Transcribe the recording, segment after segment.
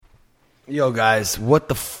Yo, guys, what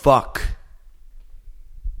the fuck?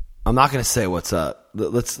 I'm not gonna say what's up.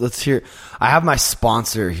 Let's hear. I have my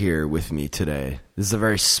sponsor here with me today. This is a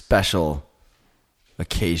very special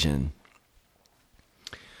occasion.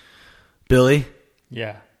 Billy?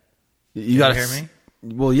 Yeah. You gotta hear me?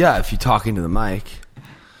 Well, yeah, if you're talking to the mic.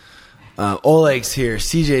 Oleg's here,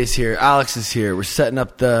 CJ's here, Alex is here. We're setting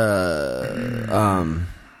up the I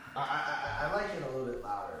like it a little bit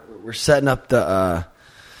louder. We're setting up the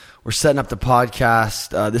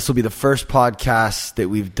podcast. This will be the first podcast that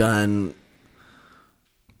we've done.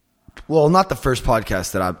 Well, not the first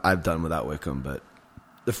podcast that I've done without Wickham, but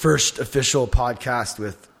the first official podcast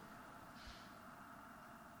with.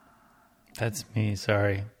 That's me.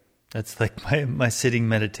 Sorry. That's like my sitting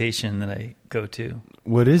meditation that I go to.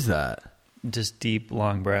 What is that? Just deep,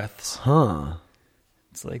 long breaths. Huh.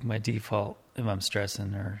 It's like my default if I'm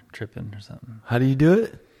stressing or tripping or something. How do you do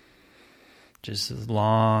it? Just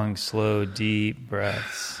long, slow, deep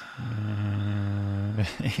breaths.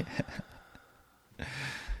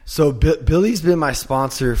 So Billy's been my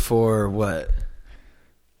sponsor for what?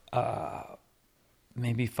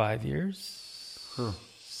 Maybe 5 years. Huh.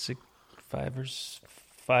 5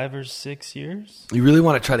 or 6 years. You really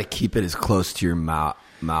want to try to keep it as close to your mouth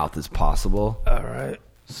as possible. All right.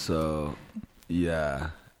 So,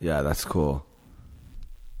 yeah, that's cool.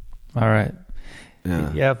 All right.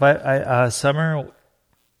 Yeah. Yeah. If I summer,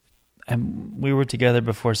 and we were together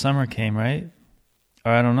before summer came, right?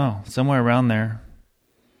 Or I don't know, somewhere around there.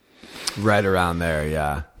 Right around there,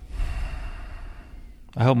 yeah.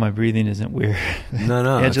 I hope my breathing isn't weird.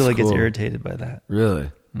 No, Angela it's cool. gets irritated by that. Really?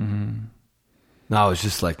 Mm-hmm. No, I was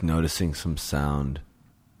just like noticing some sound.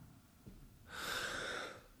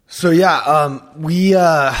 So yeah, we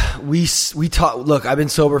talk. Look, I've been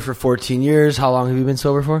sober for 14 years. How long have you been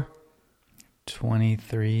sober for?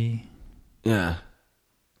 23. Yeah.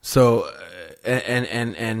 So,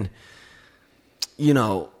 and you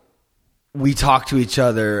know, we talk to each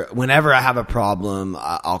other. Whenever I have a problem,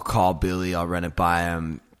 I'll call Billy. I'll run it by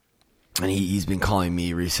him. And he's been calling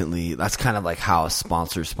me recently. That's kind of like how a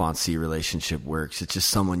sponsor-sponsee relationship works. It's just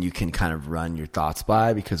someone you can kind of run your thoughts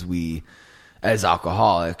by, because we, as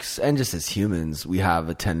alcoholics and just as humans, we have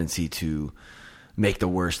a tendency to make the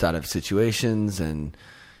worst out of situations and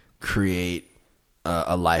create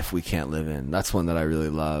a life we can't live in. That's one that I really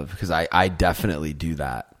love, because I definitely do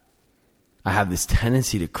that. I have this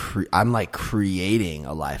tendency to I'm like creating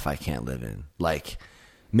a life I can't live in. Like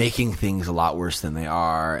making things a lot worse than they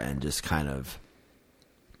are, and just kind of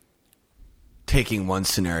taking one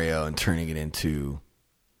scenario and turning it into,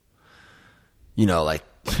 you know, like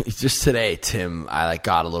just today, Tim, I like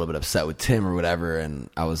got a little bit upset with Tim or whatever. And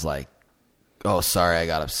I was like, oh, sorry, I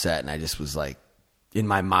got upset. And I just was like in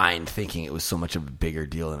my mind thinking it was so much of a bigger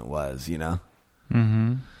deal than it was, you know?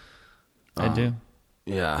 Mm-hmm. I do.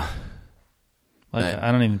 Yeah. Like I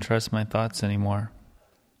don't even trust my thoughts anymore.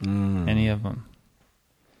 Any of them.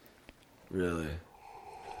 Really?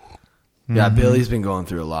 Yeah, Billy's been going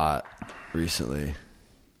through a lot recently.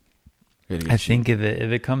 I think if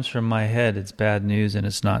it comes from my head, it's bad news and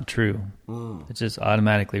it's not true. It's just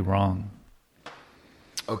automatically wrong.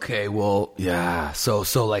 Okay, well, yeah. So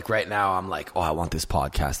like right now I'm like, oh, I want this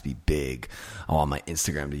podcast to be big. I want my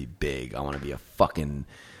Instagram to be big. I want to be a fucking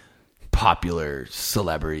popular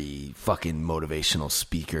celebrity, fucking motivational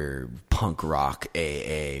speaker, punk rock,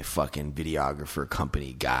 AA, fucking videographer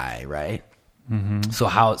company guy, right? Mm-hmm. So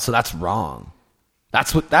that's wrong.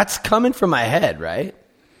 That's coming from my head, right?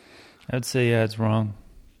 I'd say, yeah, it's wrong.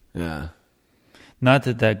 Yeah. Not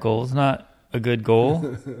that goal is not a good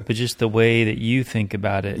goal, but just the way that you think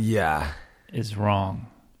about it is wrong.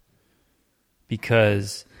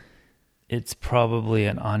 Because it's probably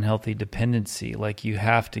an unhealthy dependency. Like you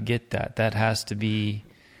have to get that. That has to be,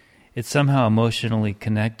 it's somehow emotionally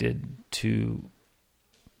connected to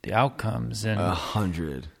the outcomes and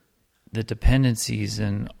 100. The dependencies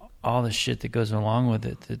and all the shit that goes along with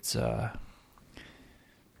it. That's, I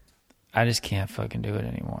just can't fucking do it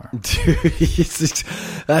anymore. Dude,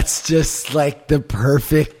 that's just like that's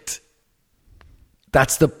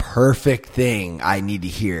the perfect thing I need to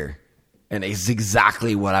hear. And it's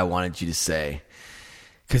exactly what I wanted you to say.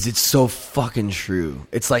 Because it's so fucking true.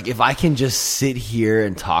 It's like if I can just sit here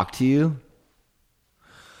and talk to you,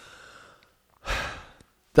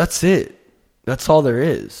 that's it. That's all there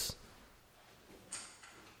is.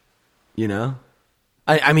 You know?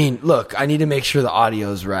 I mean, look, I need to make sure the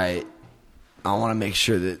audio's right. I want to make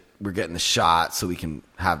sure that we're getting the shot so we can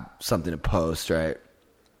have something to post, right?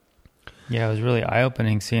 Yeah, it was really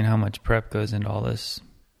eye-opening seeing how much prep goes into all this.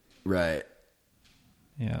 Right.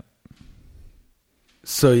 Yeah.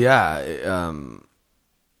 So, yeah,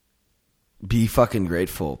 be fucking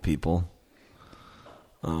grateful, people.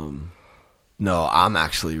 No, I'm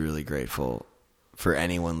actually really grateful for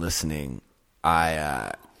anyone listening.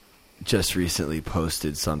 I just recently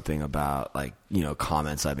posted something about, like, you know,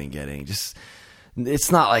 comments I've been getting. Just,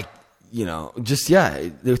 it's not like, you know, just, yeah,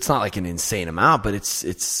 it's not like an insane amount, but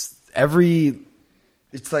it's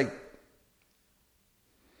like,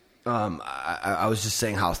 I was just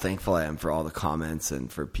saying how thankful I am for all the comments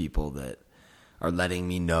and for people that are letting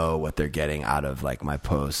me know what they're getting out of, like, my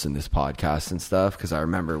posts and this podcast and stuff. Cause I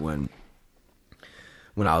remember when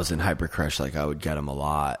I was in Hypercrush, like, I would get them a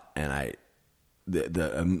lot, and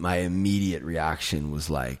my immediate reaction was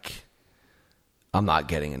like, I'm not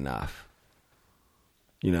getting enough,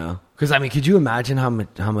 you know? Cause I mean, could you imagine how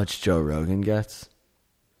much Joe Rogan gets?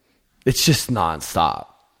 It's just nonstop.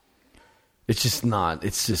 It's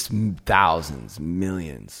just thousands,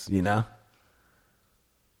 millions, you know?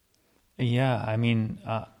 Yeah, I mean,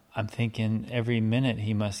 I'm thinking every minute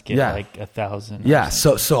he must get like 1,000. Yeah,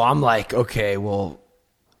 so I'm like, okay, well,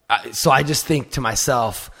 so I just think to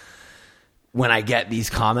myself, when I get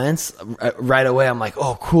these comments, right away I'm like,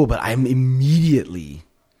 oh, cool, but I'm immediately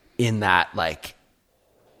in that, like,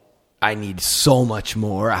 I need so much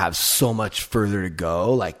more. I have so much further to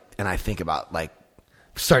go, like, and I think about, like,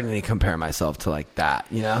 starting to compare myself to, like, that,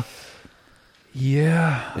 you know?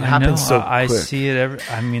 Yeah, it happens so quick. I see it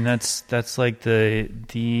I mean, that's like the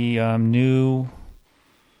new,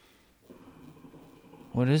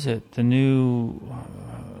 what is it? The new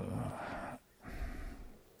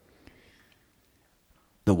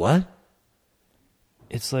the what?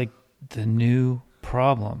 It's like the new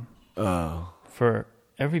problem. Oh, for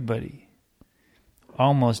everybody,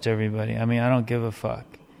 almost everybody. I mean, I don't give a fuck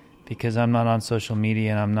because I'm not on social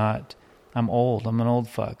media, and I'm old. I'm an old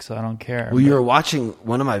fuck, so I don't care. Well, you were watching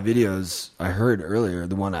one of my videos I heard earlier,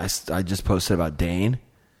 the one I just posted about Dane.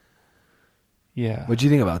 Yeah. What'd you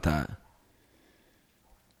think about that?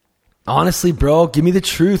 Honestly, bro, give me the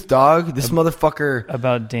truth, dog. This motherfucker.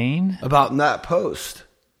 About Dane? About that post.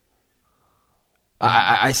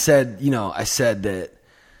 I said that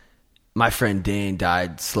my friend Dane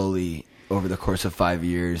died slowly over the course of 5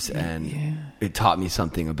 years, and it taught me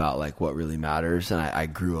something about, like, what really matters. And I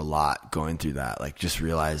grew a lot going through that, like, just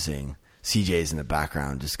realizing CJ's in the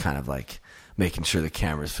background, just kind of, like, making sure the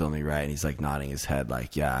camera's filming right, and he's, like, nodding his head,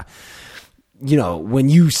 like, yeah. You know, when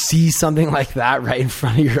you see something like that right in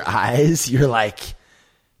front of your eyes, you're like,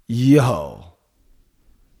 yo.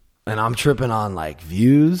 And I'm tripping on, like,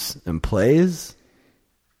 views and plays.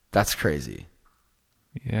 That's crazy.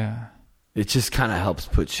 Yeah. It just kind of helps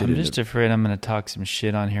put shit I'm just afraid I'm going to talk some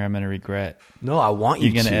shit on here I'm going to regret. No, I want you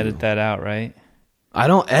to. You're going to edit that out, right? I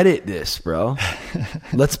don't edit this, bro.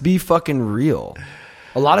 Let's be fucking real.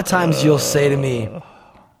 A lot of times you'll say to me,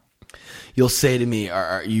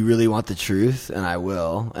 "Are you really want the truth?" And I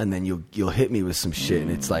will. And then you'll hit me with some shit,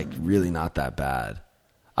 and it's, like, really not that bad.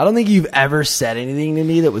 I don't think you've ever said anything to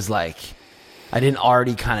me that was like, I didn't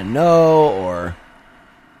already kind of know, or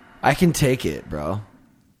I can take it, bro.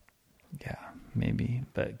 Yeah, maybe.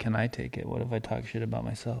 But can I take it? What if I talk shit about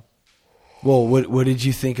myself? Well, what did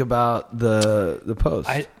you think about the post?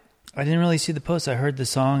 I didn't really see the post. I heard the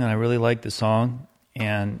song, and I really liked the song.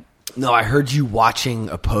 And no, I heard you watching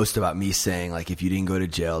a post about me saying, like, if you didn't go to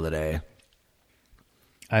jail today.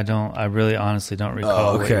 I really honestly don't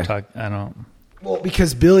recall what you're talking. I don't. Well,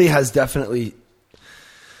 because Billy has definitely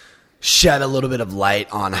shed a little bit of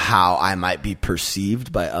light on how I might be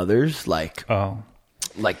perceived by others, like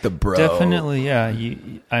the bro. Definitely, yeah.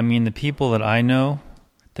 I mean, the people that I know,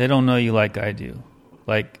 they don't know you like I do.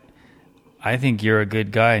 Like, I think you're a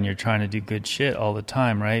good guy and you're trying to do good shit all the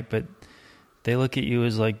time, right? But they look at you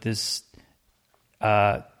as, like, this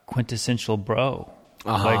quintessential bro,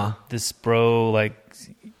 like this bro, like,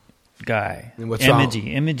 guy, and what's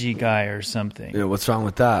imagey guy or something. Yeah, what's wrong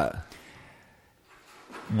with that?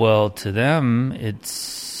 Well, to them,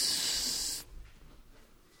 it's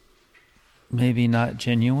maybe not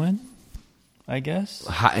genuine, I guess.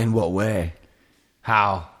 In what way?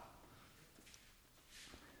 How?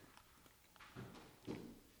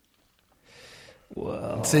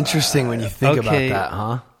 Well, it's interesting when you think about that,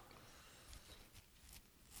 huh?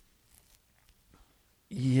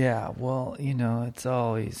 Yeah, well, it's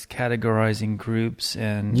always categorizing groups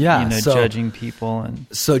and so, judging people, and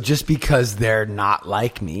so just because they're not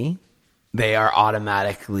like me, they are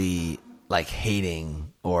automatically, like,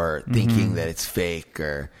 hating or thinking that it's fake,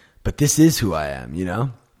 but this is who I am,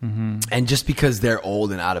 Mm-hmm. And just because they're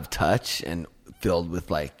old and out of touch and filled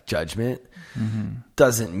with, like, judgment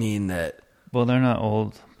doesn't mean that. Well, they're not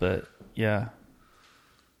old, but yeah.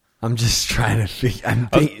 I'm just trying to figure.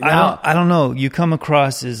 I don't know. You come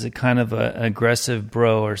across as a kind of an aggressive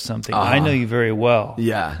bro or something. I know you very well.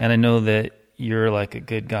 Yeah. And I know that you're like a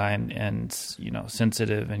good guy and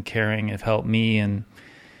sensitive and caring. Have helped me and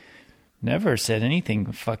never said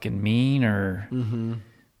anything fucking mean or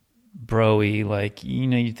bro-y. Like,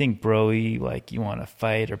 you think bro-y, like you want to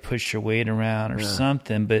fight or push your weight around or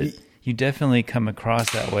something, but you definitely come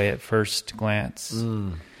across that way at first glance.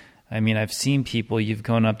 I mean, I've seen people, you've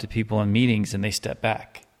gone up to people in meetings and they step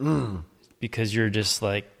back because you're just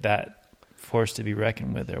like that force to be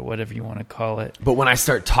reckoned with or whatever you want to call it. But when I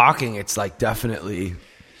start talking, it's like definitely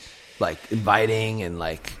like inviting and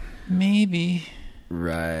like. Maybe.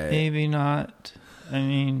 Right. Maybe not. I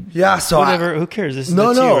mean, yeah, so whatever, who cares? That's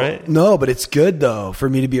you, right? No, but it's good though for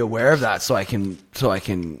me to be aware of that so I can.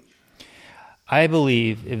 I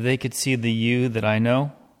believe if they could see the you that I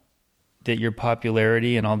know, that your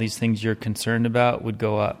popularity and all these things you're concerned about would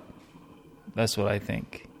go up. That's what I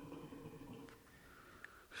think.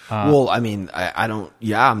 Well, I mean, I don't,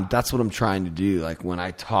 that's what I'm trying to do. Like when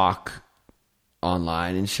I talk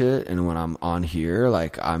online and shit and when I'm on here,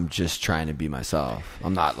 like I'm just trying to be myself.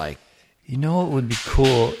 I'm not like. You know what would be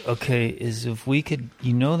cool, okay, is if we could,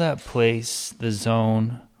 that place, the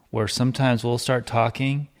zone, where sometimes we'll start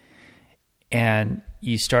talking and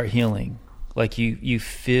you start healing. Like you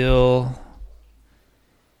feel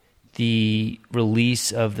the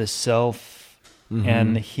release of the self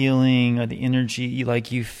and the healing of the energy.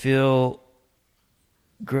 Like you feel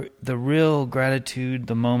the real gratitude,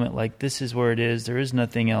 the moment, like this is where it is. There is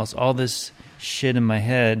nothing else. All this shit in my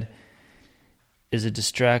head is a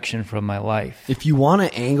distraction from my life. If you want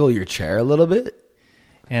to angle your chair a little bit.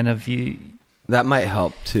 And if you... That might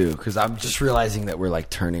help too, because I'm just realizing that we're like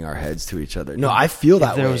turning our heads to each other. No, I feel that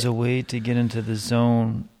way. If there was a way to get into the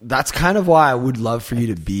zone, that's kind of why I would love for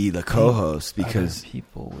you to be the co-host, because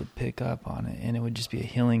people would pick up on it, and it would just be a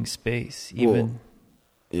healing space, even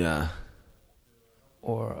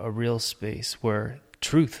or a real space where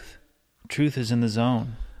truth is in the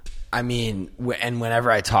zone. I mean, and whenever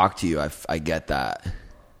I talk to you, I get that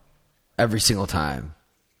every single time.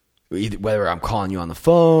 Whether I'm calling you on the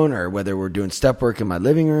phone or whether we're doing step work in my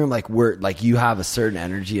living room, like you have a certain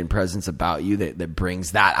energy and presence about you that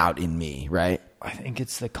brings that out in me, right? I think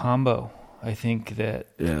it's the combo. I think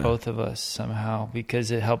that both of us somehow,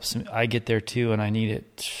 because it helps me. I get there too, and I need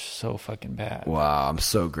it so fucking bad. Wow, I'm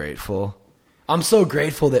so grateful. I'm so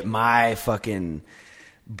grateful that my fucking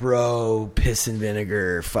bro piss and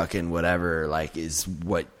vinegar fucking whatever like is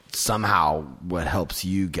what helps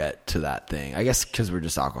you get to that thing. I guess because we're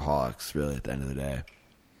just alcoholics, really, at the end of the day.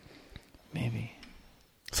 Maybe.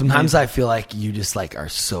 Sometimes I feel like you just like are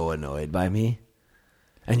so annoyed by me,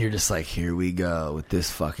 and you're just like, here we go with this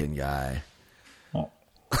fucking guy. Oh.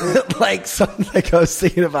 like I was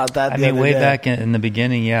thinking about that. Way back in the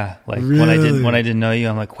beginning, like really? when I didn't know you,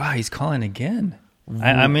 I'm like, wow, he's calling again.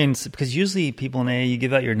 I mean, because usually people in AA, you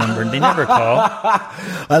give out your number and they never call.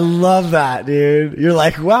 I love that, dude. You're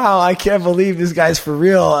like, wow, I can't believe this guy's for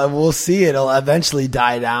real. And we'll see. It'll eventually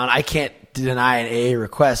die down. I can't deny an AA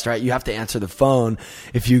request, right? You have to answer the phone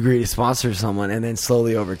if you agree to sponsor someone. And then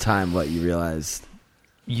slowly over time, what you realize.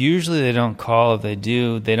 Usually they don't call. If they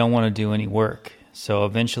do, they don't want to do any work. So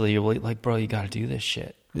eventually you're like, bro, you got to do this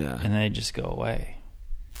shit. Yeah. And then they just go away.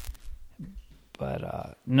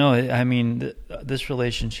 But no, I mean, this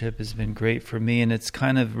relationship has been great for me, and it's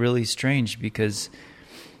kind of really strange because,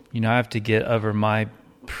 I have to get over my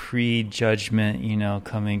prejudgment,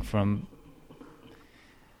 coming from,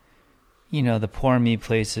 the poor me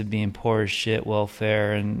place of being poor as shit,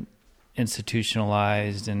 welfare and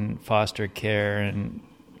institutionalized and foster care and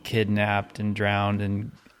kidnapped and drowned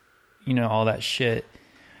and, all that shit.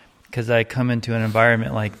 Because I come into an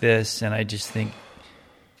environment like this and I just think,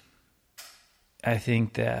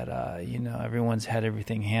 that, everyone's had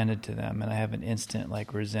everything handed to them, and I have an instant,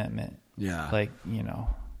 resentment. Yeah.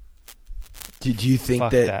 Do you think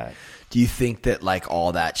that? Do you think that,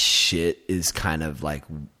 all that shit is kind of,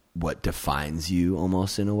 what defines you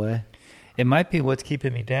almost in a way? It might be what's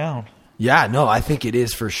keeping me down. Yeah, no, I think it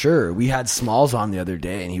is for sure. We had Smalls on the other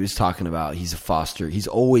day, and he was talking about he's a foster. He's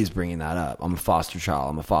always bringing that up. I'm a foster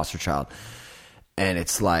child. And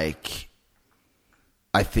it's like,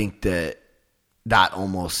 I think that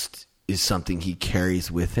almost is something he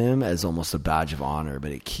carries with him as almost a badge of honor,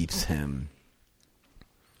 but it keeps him.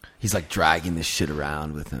 He's dragging this shit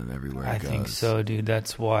around with him everywhere he goes. I think so, dude.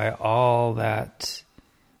 That's why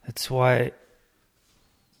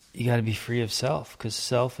you got to be free of self, because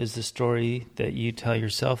self is the story that you tell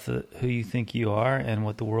yourself, who you think you are and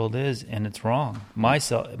what the world is, and it's wrong. Mine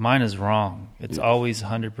is wrong. It's always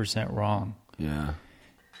 100% wrong. Yeah.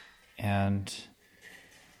 and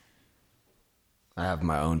I have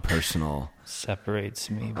my own personal separates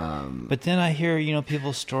me. But then I hear,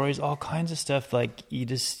 people's stories, all kinds of stuff. Like you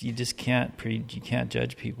just can't you can't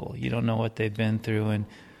judge people. You don't know what they've been through, and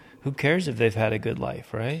who cares if they've had a good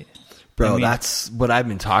life, right? Bro, that's what I've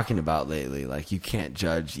been talking about lately. Like, you can't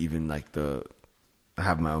judge even like I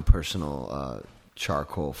have my own personal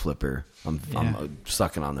charcoal flipper. I'm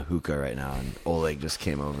sucking on the hookah right now, and Oleg just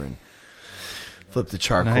came over and flipped the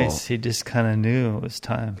charcoal. Nice. He just kind of knew it was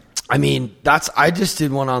time. I mean, I just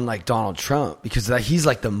did one on like Donald Trump because he's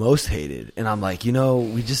like the most hated. And I'm like,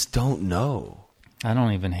 we just don't know. I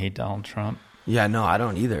don't even hate Donald Trump. Yeah, no, I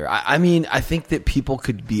don't either. I mean, I think that people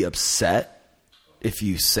could be upset if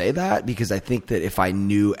you say that, because I think that if I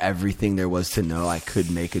knew everything there was to know, I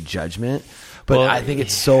could make a judgment. But I think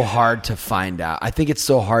it's so hard to find out. I think it's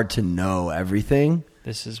so hard to know everything.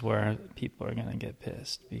 This is where people are going to get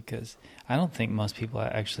pissed, because I don't think most people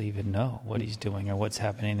actually even know what he's doing or what's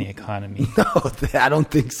happening in the economy. No, I don't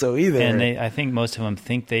think so either. And I think most of them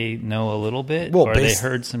think they know a little bit, or they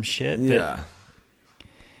heard some shit. Yeah.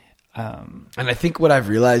 And I think what I've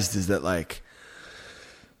realized is that, like,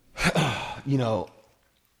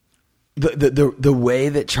 the way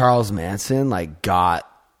that Charles Manson like got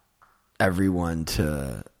everyone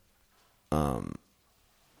to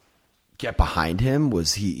get behind him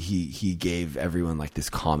was he gave everyone like this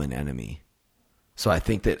common enemy. So I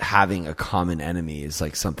think that having a common enemy is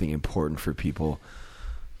like something important for people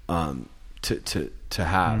to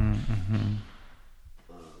have. Mm-hmm.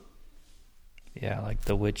 Yeah, like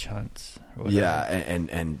the witch hunts. Or whatever. Yeah,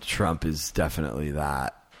 and Trump is definitely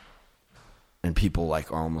that. And people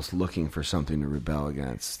like are almost looking for something to rebel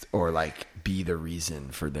against or like be the reason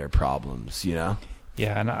for their problems,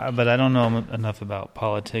 Yeah, but I don't know enough about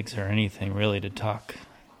politics or anything really to talk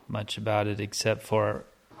much about it, except for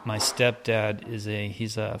my stepdad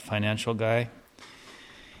he's a financial guy.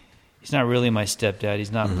 He's not really my stepdad.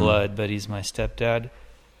 He's not blood, but he's my stepdad.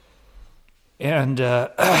 And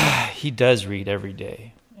he does read every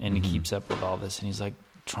day, and he keeps up with all this. And he's like,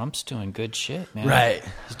 Trump's doing good shit, man. Right.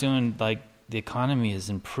 He's doing, like, the economy is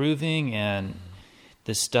improving, and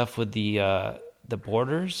this stuff with the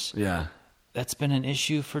borders. Yeah. That's been an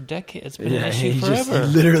issue for decades. It's been an issue forever.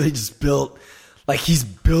 He literally just built, like, he's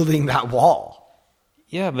building that wall.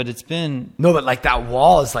 Yeah, but it's been... No, but, like, that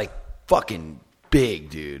wall is, like, fucking big,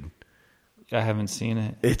 dude. I haven't seen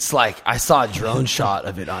it. It's like, I saw a drone shot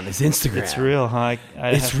of it on his Instagram. It's real, huh?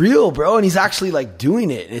 It's real, bro. And he's actually, like,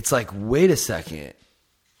 doing it. It's like, wait a second.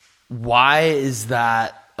 Why is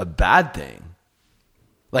that a bad thing?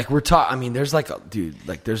 Like, I mean, there's, like,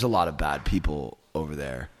 there's a lot of bad people over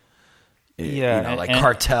there. Yeah. Like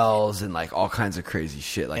cartels and, like, all kinds of crazy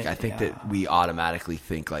shit. Like, I think that we automatically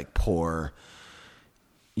think, like, poor,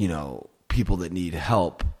 people that need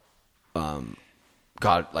help,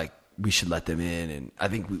 God, like, we should let them in. And I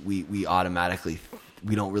think we automatically,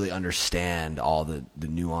 we don't really understand all the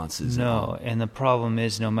nuances. No, and the problem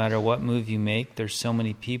is no matter what move you make, there's so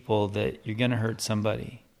many people that you're going to hurt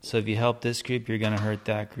somebody. So if you help this group, you're going to hurt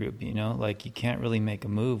that group, Like, you can't really make a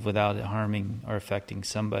move without it harming or affecting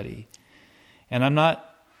somebody. And I'm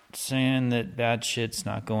not saying that bad shit's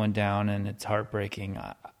not going down and it's heartbreaking.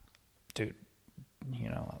 Dude,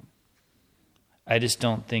 I just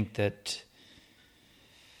don't think that...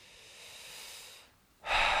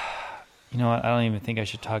 I don't even think I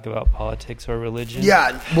should talk about politics or religion.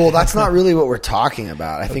 Yeah, well, that's not really what we're talking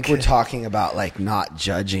about. I think we're talking about, like, not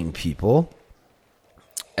judging people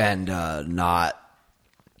and not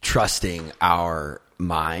trusting our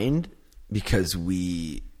mind because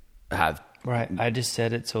we have... Right, I just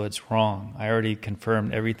said it, so it's wrong. I already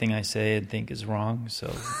confirmed everything I say and think is wrong, so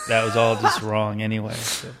that was all just wrong anyway.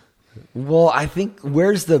 So. Well, I think,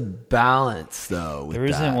 where's the balance, though? There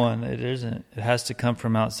isn't one. It isn't. It has to come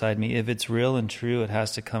from outside me. If it's real and true, it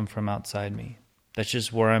has to come from outside me. That's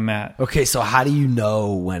just where I'm at. Okay, so how do you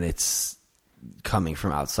know when it's coming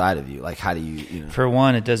from outside of you? Like, how do you... For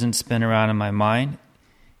one, it doesn't spin around in my mind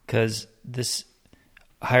because this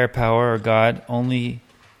higher power or God only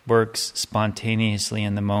works spontaneously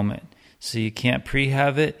in the moment. So you can't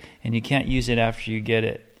pre-have it and you can't use it after you get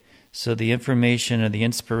it. So the information or the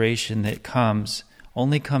inspiration that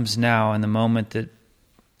only comes now in the moment that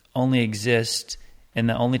only exists, and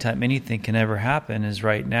the only time anything can ever happen is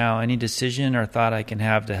right now. Any decision or thought I can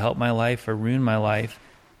have to help my life or ruin my life,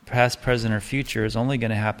 past, present, or future, is only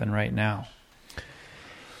going to happen right now.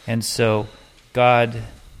 And so God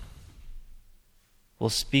will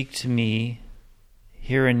speak to me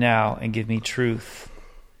here and now and give me truth.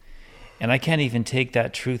 And I can't even take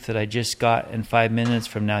that truth that I just got and 5 minutes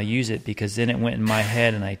from now use it, because then it went in my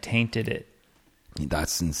head and I tainted it.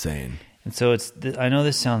 That's insane. And so I know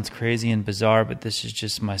this sounds crazy and bizarre, but this is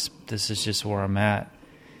just where I'm at.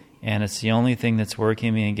 And it's the only thing that's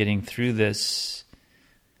working me and getting through this,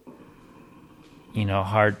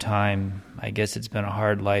 hard time. I guess it's been a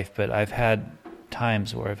hard life, but I've had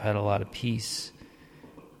times where I've had a lot of peace.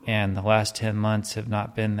 And the last 10 months have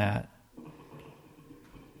not been that.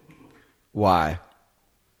 Why?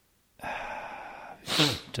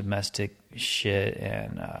 Domestic shit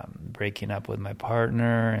and breaking up with my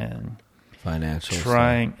partner and financial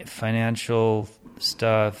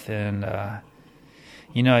stuff. And,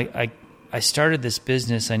 I started this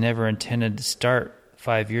business I never intended to start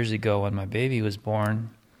 5 years ago when my baby was born.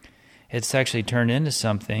 It's actually turned into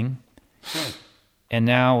something. And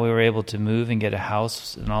now we were able to move and get a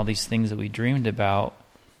house and all these things that we dreamed about.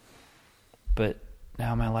 But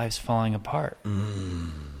now my life's falling apart.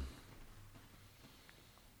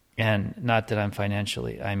 And not that I'm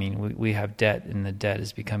financially, we have debt, and the debt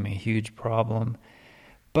is becoming a huge problem.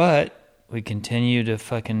 But we continue to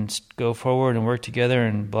fucking go forward and work together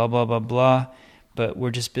and blah, blah, blah, blah. But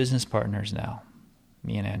we're just business partners now,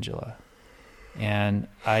 me and Angela. And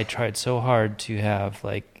I tried so hard to have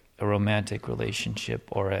like a romantic relationship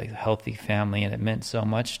or a healthy family, and it meant so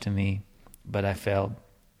much to me, but I failed.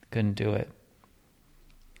 Couldn't do it.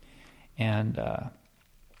 And,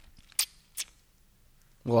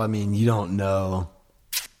 well, you don't know.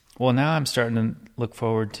 Well, now I'm starting to look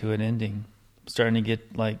forward to an ending. I'm starting to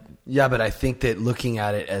get like... Yeah, but I think that looking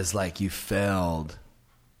at it as like you failed,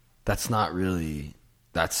 that's not really...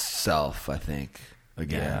 That's self, I think,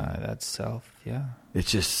 again. Yeah, that's self, yeah.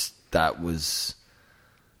 It's just...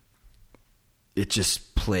 It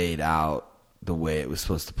just played out the way it was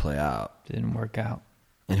supposed to play out. Didn't work out.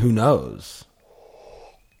 And who knows?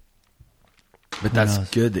 But that's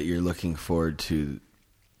good that you're looking forward to...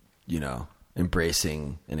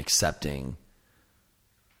 embracing and accepting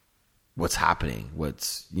what's happening,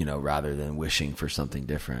 rather than wishing for something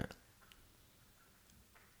different.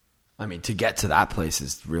 To get to that place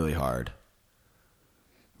is really hard.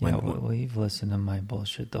 Well, you've listened to my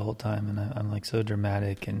bullshit the whole time, and I'm like so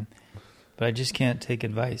dramatic, but I just can't take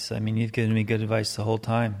advice. You've given me good advice the whole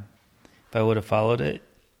time. If I would have followed it,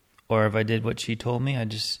 or if I did what she told me, I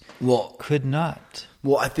just could not.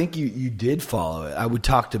 Well, I think you did follow it. I would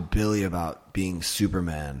talk to Billy about being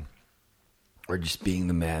Superman, or just being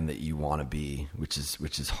the man that you want to be, which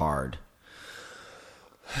is hard.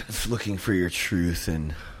 It's looking for your truth,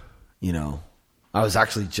 and I was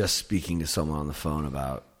actually just speaking to someone on the phone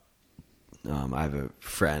about. I have a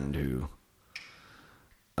friend who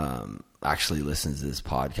actually listens to this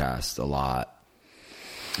podcast a lot.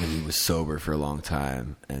 And he was sober for a long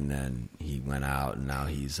time, and then he went out, and now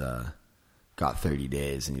he's got 30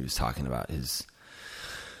 days, and he was talking about his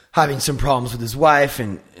having some problems with his wife,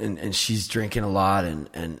 and she's drinking a lot,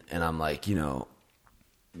 and I'm like,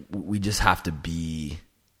 we just have to be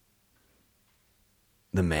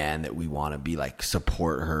the man that we want to be, like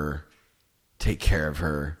support her, take care of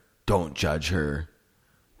her, don't judge her,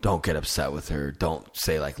 don't get upset with her, don't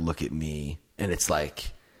say like, look at me, and it's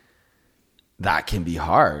like... That can be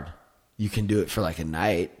hard. You can do it for like a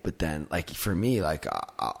night, but then like for me, like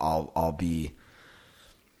I'll be,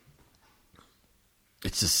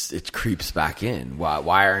 it creeps back in.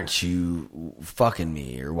 Why aren't you fucking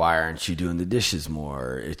me? Or why aren't you doing the dishes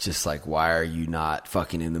more? It's just like, why are you not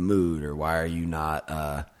fucking in the mood? Or why are you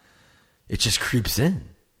not, it just creeps in.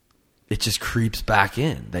 It just creeps back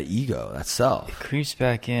in, that ego, that self. It creeps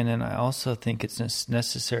back in, and I also think it's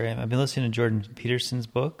necessary. I've been listening to Jordan Peterson's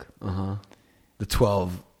book. The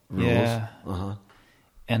 12 rules. Yeah.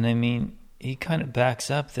 And he kind of backs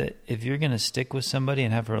up that if you're going to stick with somebody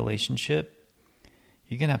and have a relationship,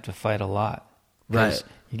 you're going to have to fight a lot. Right.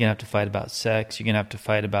 You're going to have to fight about sex. You're going to have to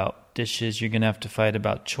fight about dishes. You're going to have to fight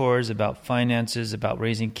about chores, about finances, about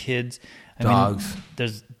raising kids. Dogs.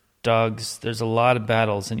 There's dogs. There's a lot of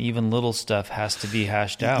battles, and even little stuff has to be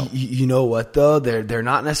hashed out. You know what, though? They're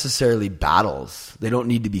not necessarily battles. They don't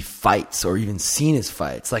need to be fights or even seen as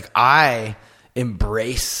fights. Like, I...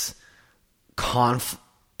 embrace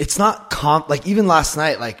it's not like even last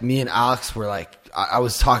night, like me and Alex were like, I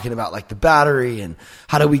was talking about like the battery and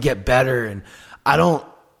how do we get better, and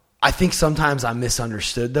I think sometimes I'm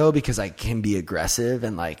misunderstood though, because I can be aggressive,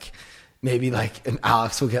 and like maybe like, and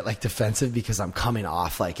Alex will get like defensive because I'm coming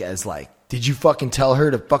off like as like, did you fucking tell her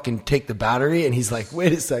to fucking take the battery? And he's like,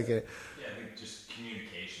 wait a second. Yeah, I think just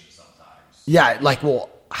communication sometimes. Yeah, like, well,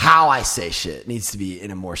 how I say shit needs to be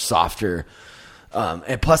in a more softer.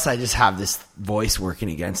 And plus, I just have this voice working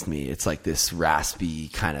against me. It's like this raspy,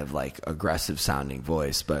 kind of like aggressive sounding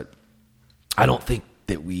voice. But I don't think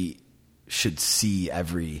that we should see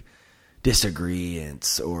every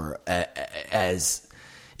disagreements, or as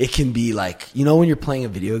it can be like, you know, when you're playing a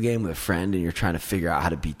video game with a friend and you're trying to figure out how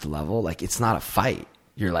to beat the level, like it's not a fight.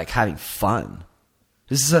 You're like having fun.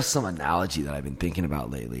 This is just some analogy that I've been thinking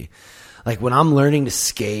about lately. Like when I'm learning to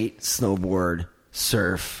skate, snowboard,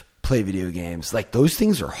 surf, play video games, like those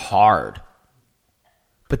things are hard,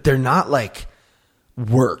 but they're not like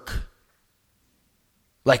work.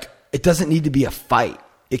 Like it doesn't need to be a fight.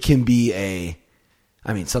 It can be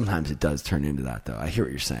I mean, sometimes it does turn into that though. I hear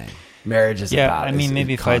what you're saying. Marriage is about. I mean,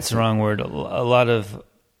 maybe fight's the wrong word. A lot of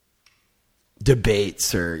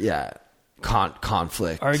debates or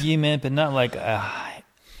conflict, argument, but not like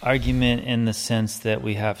argument in the sense that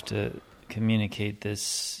we have to communicate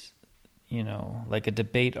this, you know, like a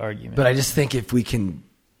debate argument. But I just think if we can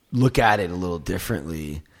look at it a little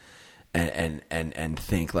differently and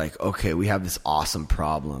think like, okay, we have this awesome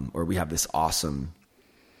problem, or we have this awesome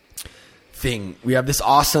thing. We have this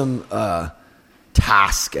awesome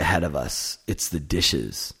task ahead of us. It's the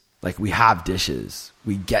dishes. Like we have dishes.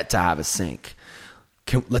 We get to have a sink.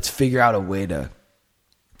 Let's figure out a way to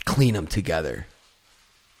clean them together.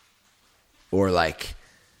 Or like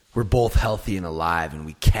we're both healthy and alive and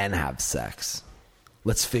we can have sex.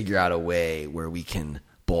 Let's figure out a way where we can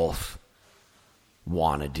both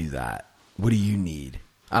want to do that. What do you need?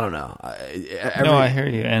 I don't know. No, I hear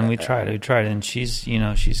you. And we tried. And she's, you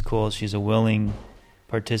know, she's cool. She's a willing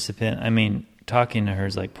participant. I mean, talking to her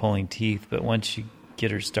is like pulling teeth, but once you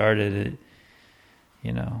get her started, it,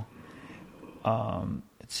 you know,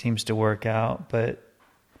 it seems to work out. But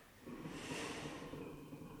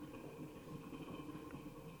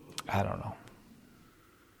I don't know.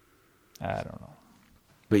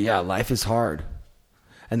 But yeah, life is hard.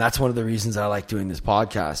 And that's one of the reasons I like doing this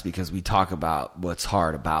podcast, because we talk about what's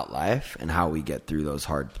hard about life and how we get through those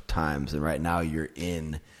hard times. And right now you're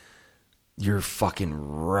fucking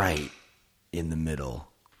right in the middle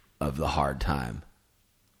of the hard time.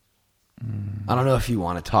 I don't know if you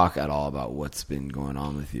want to talk at all about what's been going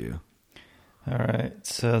on with you. All right.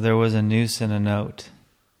 So there was a noose and a note.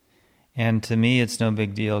 And to me, it's no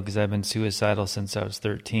big deal because I've been suicidal since I was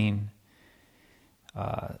 13.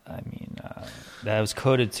 That was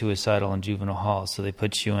coded suicidal in juvenile hall. So they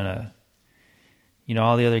put you in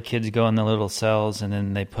all the other kids go in the little cells, and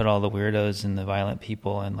then they put all the weirdos and the violent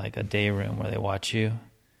people in like a day room where they watch you.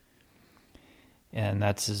 And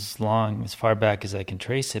that's as far back as I can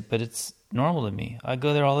trace it, but it's normal to me. I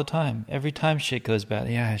go there all the time. Every time shit goes bad,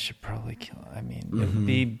 yeah, I should probably kill. I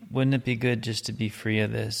mean, wouldn't it be good just to be free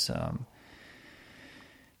of this?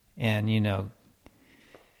 And you know,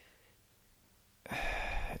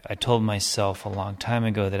 I told myself a long time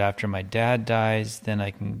ago that after my dad dies, then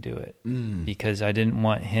I can do it. Because I didn't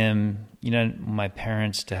want him, you know, my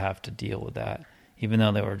parents to have to deal with that, even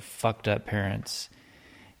though they were fucked up parents.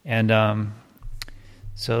 And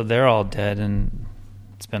so they're all dead, and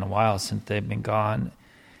it's been a while since they've been gone.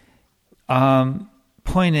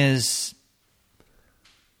 Point is,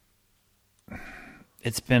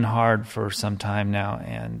 it's been hard for some time now,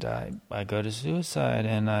 and I go to suicide,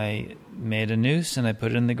 and I made a noose, and I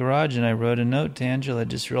put it in the garage, and I wrote a note to Angela,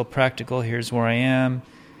 just real practical. Here's where I am.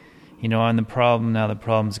 You know, I'm the problem. Now the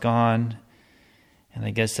problem's gone. And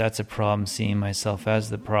I guess that's a problem, seeing myself as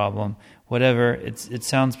the problem. Whatever, it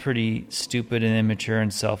sounds pretty stupid and immature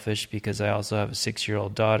and selfish because I also have a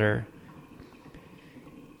 6-year-old daughter.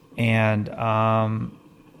 And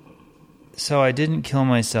so I didn't kill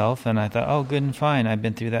myself, and I thought, oh, good and fine. I've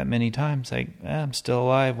been through that many times. I'm still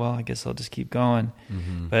alive. Well, I guess I'll just keep going.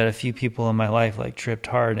 Mm-hmm. But a few people in my life like tripped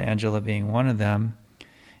hard, Angela being one of them,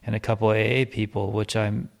 and a couple AA people, which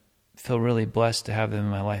I feel really blessed to have them in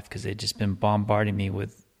my life because they've just been bombarding me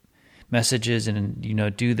with messages and, you know,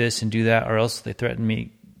 do this and do that, or else they threatened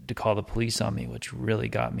me to call the police on me, which really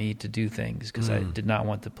got me to do things because I did not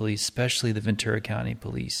want the police, especially the Ventura County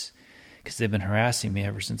police, because they've been harassing me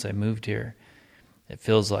ever since I moved here, it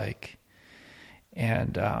feels like.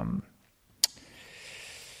 And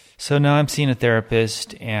so now I'm seeing a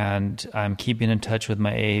therapist, and I'm keeping in touch with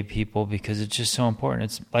my AA people because it's just so important.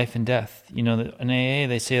 It's life and death. You know, in AA,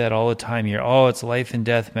 they say that all the time. It's life and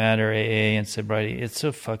death matter, AA and sobriety. It's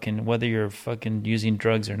so fucking, whether you're fucking using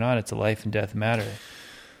drugs or not, it's a life and death matter.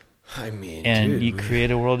 I mean, and dude, you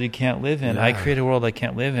create a world you can't live in. Yeah. I create a world I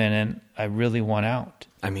can't live in, and I really want out.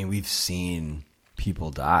 I mean, we've seen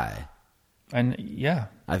people die. And yeah,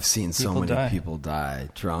 I've seen so many people die,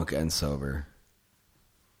 drunk and sober.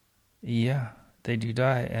 Yeah, they do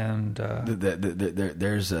die, and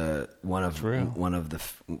there's one of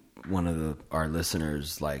our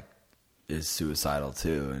listeners like is suicidal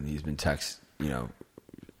too, and he's been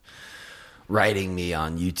writing me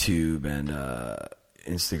on YouTube, and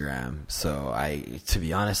Instagram. So to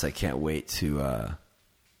be honest, I can't wait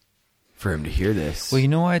for him to hear this. Well, you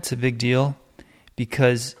know why it's a big deal?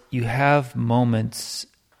 Because you have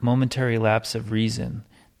momentary lapse of reason.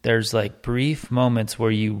 There's like brief moments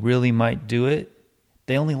where you really might do it.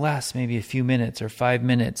 They only last maybe a few minutes or 5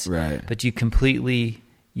 minutes. Right. But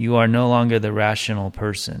you are no longer the rational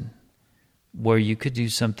person where you could do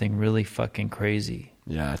something really fucking crazy.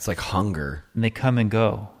 Yeah, it's like hunger. And they come and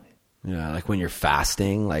go. Yeah, like when you're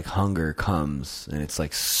fasting, like hunger comes and it's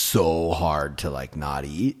like so hard to like not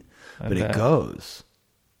eat, but it goes.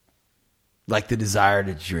 Like the desire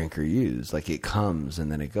to drink or use, like it comes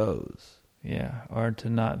and then it goes. Yeah, or to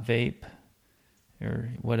not vape or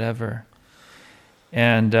whatever.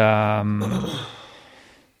 And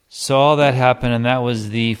so all that happened, and that was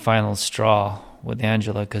the final straw with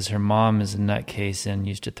Angela, because her mom is a nutcase and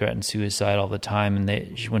used to threaten suicide all the time. And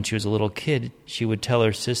when she was a little kid, she would tell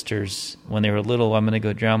her sisters when they were little, I'm going to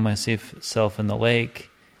go drown myself in the lake.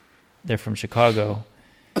 They're from Chicago.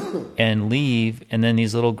 And leave, and then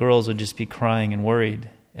these little girls would just be crying and worried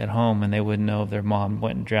at home, and they wouldn't know if their mom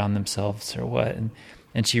went and drowned themselves or what.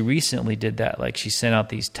 And she recently did that. Like, she sent out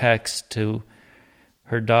these texts to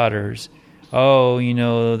her daughters, oh,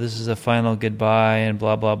 this is a final goodbye and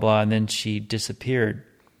blah, blah, blah. And then she disappeared.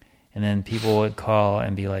 And then people would call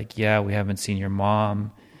and be like, yeah, we haven't seen your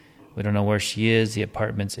mom. We don't know where she is. The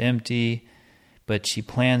apartment's empty. But she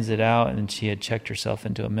plans it out, and she had checked herself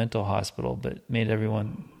into a mental hospital, but made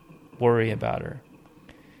everyone worry about her.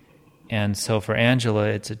 And so for Angela,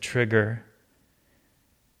 it's a trigger.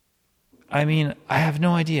 I mean, I have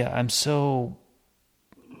no idea. I'm so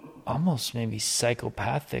almost maybe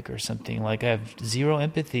psychopathic or something. Like, I have zero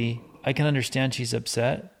empathy. I can understand she's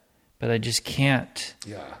upset, but I just can't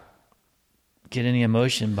get any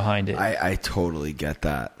emotion behind it. I totally get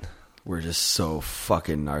that. We're just so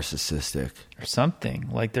fucking narcissistic. Or something.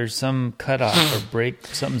 Like there's some cutoff or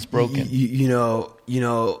something's broken. You know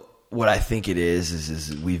what I think it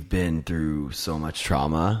is we've been through so much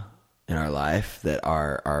trauma in our life that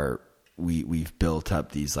we've built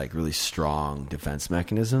up these like really strong defense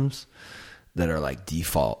mechanisms that are like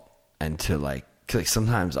default. And to like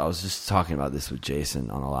sometimes, I was just talking about this with Jason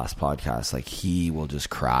on the last podcast, like he will just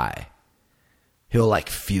cry. He'll like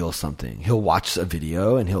feel something. He'll watch a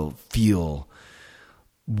video and he'll feel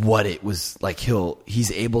what it was like.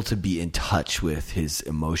 He's able to be in touch with his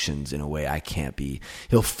emotions in a way I can't be.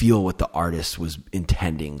 He'll feel what the artist was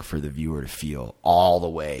intending for the viewer to feel all the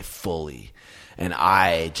way fully. And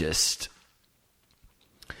I'm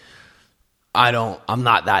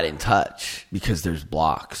not that in touch because there's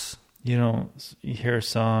blocks. You don't hear a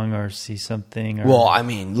song or see something? Or well, I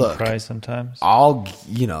mean, look, cry sometimes?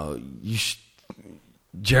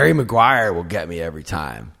 Jerry Maguire will get me every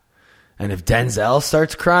time. And if Denzel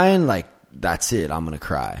starts crying, like, that's it. I'm going to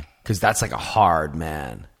cry. Because that's like a hard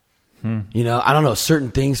man. I don't know,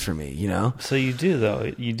 certain things for me, So you do,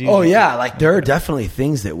 though. You do. Oh, yeah. Like, there are definitely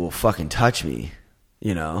things that will fucking touch me,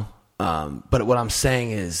 But what I'm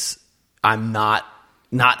saying is I'm not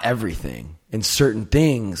everything. And certain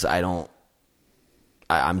things I'm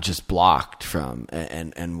just blocked from.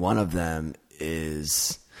 And one of them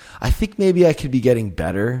is, I think maybe I could be getting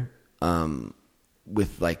better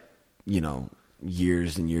with like,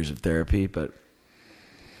 years and years of therapy, but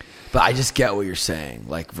I just get what you're saying.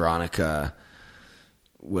 Like Veronica,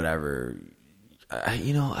 whatever,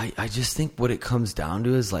 I just think what it comes down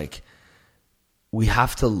to is like, we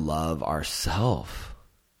have to love ourselves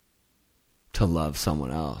to love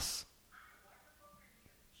someone else.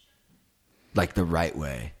 Like the right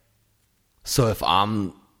way. So if I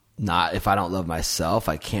don't love myself,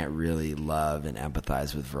 I can't really love and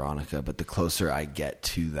empathize with Veronica. But the closer I get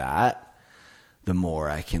to that, the more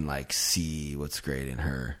I can like see what's great in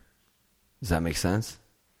her. Does that make sense?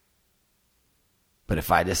 But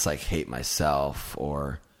if I just like hate myself,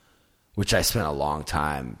 which I spent a long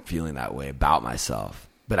time feeling that way about myself,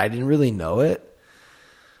 but I didn't really know it.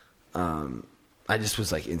 I just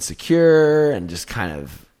was like insecure and just kind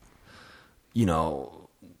of,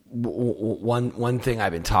 one thing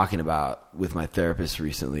I've been talking about with my therapist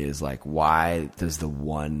recently is like, why does the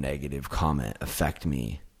one negative comment affect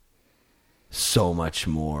me so much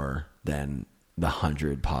more than the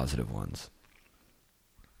 100 positive ones?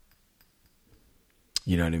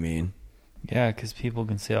 You know what I mean? Yeah, because people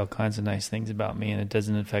can say all kinds of nice things about me and it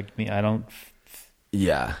doesn't affect me. I don't.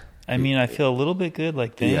 Yeah. I mean, I feel a little bit good,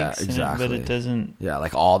 like thanks. Yeah, exactly. But it doesn't. Yeah,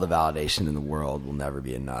 like all the validation in the world will never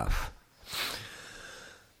be enough.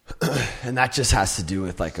 And that just has to do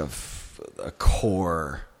with like a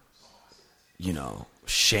core,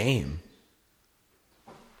 shame.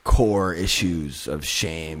 core issues of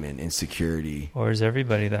shame and insecurity. Or is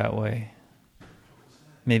everybody that way?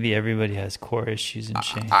 Maybe everybody has core issues and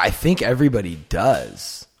shame. I think everybody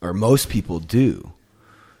does, or most people do.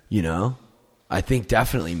 You know, I think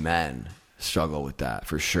definitely men struggle with that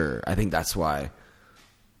for sure. I think that's why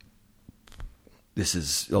this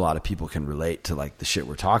is, a lot of people can relate to like the shit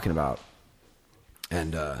we're talking about,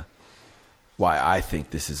 and why I think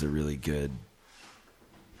this is a really good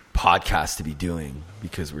podcast to be doing,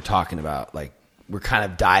 because we're talking about, like, we're kind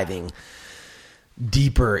of diving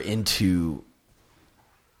deeper into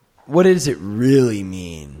what does it really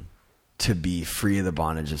mean to be free of the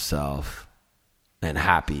bondage of self and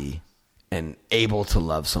happy and able to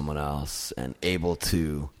love someone else and able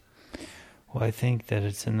to... Well, I think that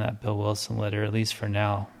it's in that Bill Wilson letter, at least for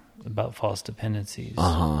now, about false dependencies.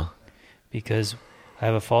 Because I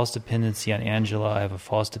have a false dependency on Angela. I have a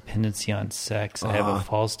false dependency on sex. I have a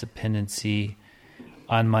false dependency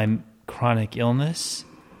on my chronic illness,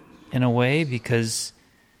 in a way, because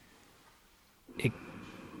it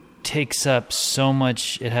takes up so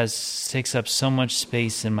much. Takes up so much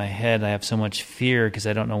space in my head. I have so much fear because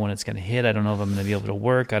I don't know when it's going to hit. I don't know if I'm going to be able to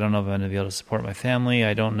work. I don't know if I'm going to be able to support my family.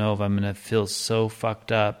 I don't know if I'm going to feel so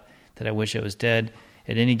fucked up that I wish I was dead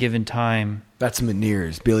at any given time. That's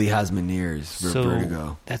Meniere's. Billy has Meniere's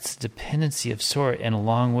vertigo. That's dependency of sort, and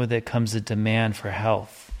along with it comes a demand for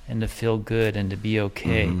health and to feel good and to be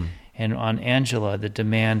okay. Mm-hmm. And on Angela, the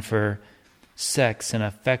demand for sex and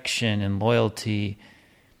affection and loyalty,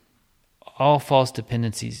 all false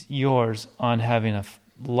dependencies. Yours on having a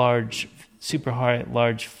large, super high,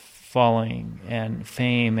 large following and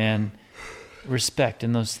fame and respect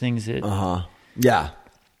and those things that... Yeah.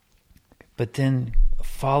 But then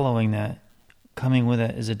following that, coming with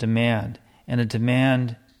it is a demand. And a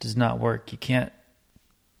demand does not work. You can't...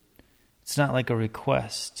 It's not like a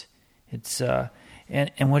request. It's...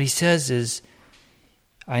 And what he says is,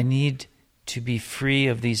 I need to be free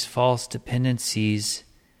of these false dependencies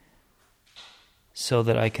so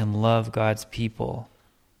that I can love God's people.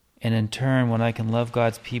 And in turn, when I can love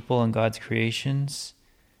God's people and God's creations,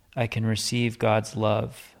 I can receive God's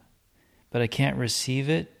love. But I can't receive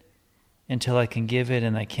it until I can give it,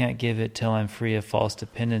 and I can't give it till I'm free of false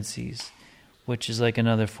dependencies, which is like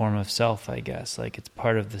another form of self, I guess. Like it's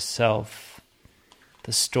part of the self,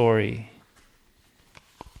 the story.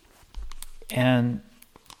 And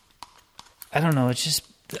I don't know, it's just,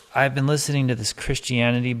 I've been listening to this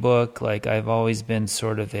Christianity book. Like I've always been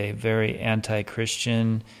sort of a very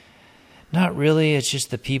anti-Christian. Not really, it's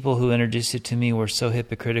just the people who introduced it to me were so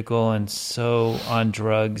hypocritical and so on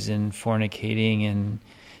drugs and fornicating, and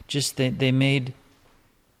just they made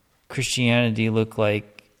Christianity look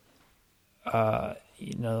like, the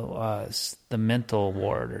mental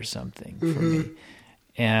ward or something for me.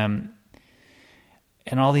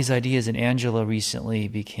 And all these ideas, and Angela recently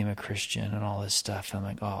became a Christian and all this stuff. I'm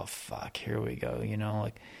like, oh, fuck, here we go,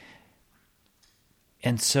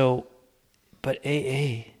 And so, but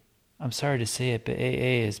AA, I'm sorry to say it, but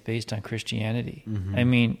AA is based on Christianity. Mm-hmm. I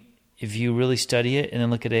mean, if you really study it and then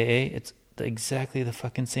look at AA, it's exactly the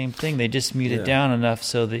fucking same thing. They just mute it down enough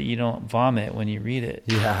so that you don't vomit when you read it.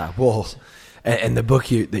 Yeah, well... And the book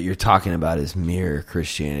that you're talking about is Mere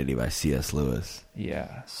Christianity by C.S. Lewis.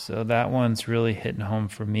 Yeah, so that one's really hitting home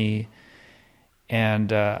for me.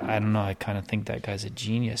 And I don't know, I kind of think that guy's a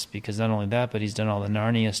genius, because not only that, but he's done all the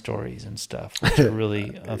Narnia stories and stuff, which are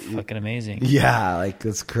really fucking amazing. Yeah, like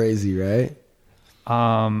that's crazy, right?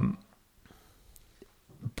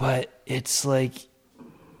 But it's like...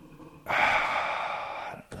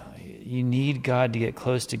 You need God to get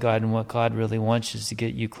close to God, and what God really wants is to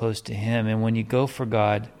get you close to Him. And when you go for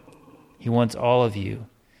God, He wants all of you.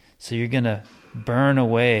 So you're going to burn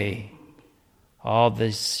away all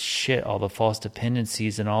this shit, all the false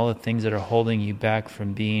dependencies and all the things that are holding you back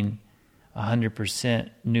from being 100%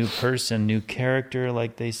 new person, new character,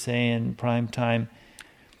 like they say in prime time.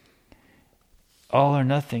 All or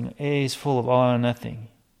nothing. AA is full of all or nothing,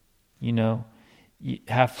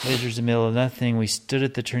 half measures the middle of nothing. We stood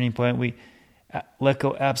at the turning point. We let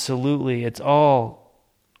go. Absolutely, it's all.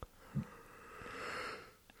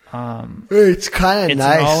 It's kind of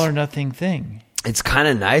nice. It's an all or nothing thing. It's kind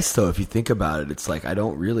of nice though, if you think about it. It's like I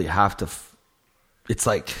don't really have to. It's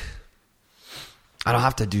like I don't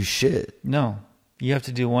have to do shit. No, you have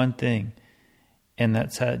to do one thing, and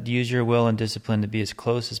that's use your will and discipline to be as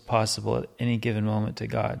close as possible at any given moment to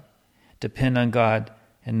God. Depend on God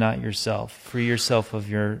and not yourself. Free yourself of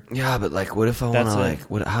your... Yeah, but like, what if I want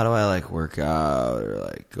to how do I work out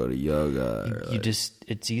or go to yoga?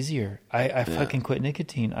 It's easier. I fucking quit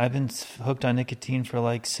nicotine. I've been hooked on nicotine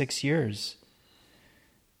for 6 years.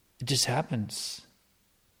 It just happens.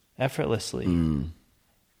 effortlessly.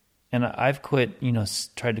 And I've quit,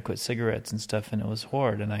 tried to quit cigarettes and stuff, and it was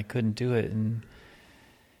hard, and I couldn't do it. And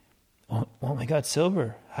when we got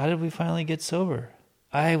sober, how did we finally get sober?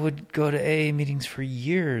 I would go to AA meetings for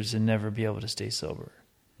years and never be able to stay sober.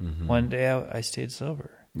 One day I stayed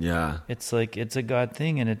sober. Yeah. It's like, it's a God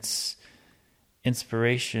thing, and it's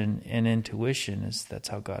inspiration and intuition. That's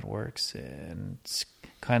how God works. And it's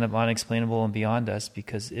kind of unexplainable and beyond us,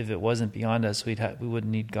 because if it wasn't beyond us, we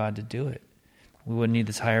wouldn't need God to do it. We wouldn't need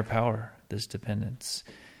this higher power, this dependence,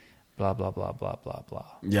 blah, blah, blah, blah, blah, blah.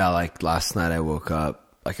 Yeah, like last night I woke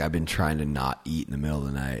up, like I've been trying to not eat in the middle of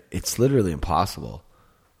the night. It's literally impossible.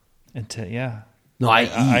 Yeah. No, I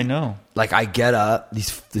eat. I know. Like I get up,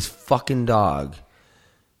 this fucking dog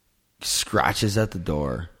scratches at the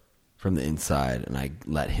door from the inside, and I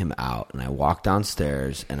let him out, and I walk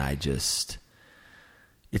downstairs, and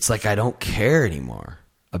it's like I don't care anymore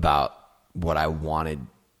about what I wanted.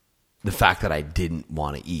 The fact that I didn't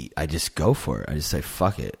want to eat, I just go for it. I just say,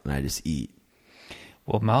 fuck it, and I just eat.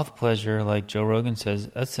 Well, mouth pleasure, like Joe Rogan says,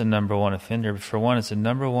 that's the number one offender. For one, it's the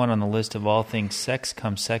number one on the list of all things. Sex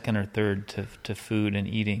comes second or third to food and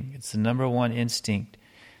eating. It's the number one instinct.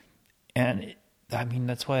 And,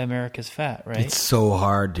 that's why America's fat, right? It's so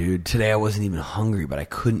hard, dude. Today I wasn't even hungry, but I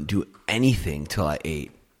couldn't do anything till I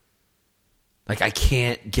ate. Like, I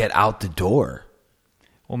can't get out the door.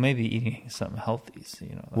 Well, maybe eating something healthy. So,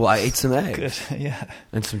 well, I ate some eggs. Good. Yeah.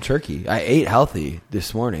 And some turkey. I ate healthy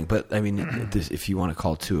this morning, but if you want to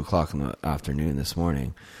call 2:00 in the afternoon this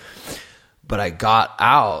morning. But I got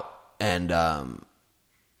out and, I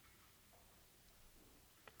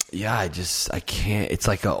can't. It's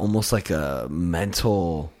like almost like a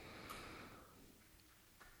mental.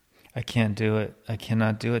 I can't do it. I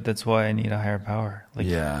cannot do it. That's why I need a higher power.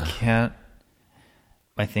 Yeah. I can't.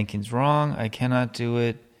 My thinking's wrong. I cannot do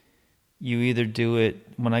it. You either do it.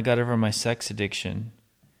 When I got over my sex addiction,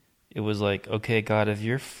 it was like, okay, God, if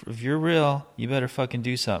you're real, you better fucking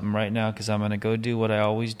do something right now, because I'm going to go do what I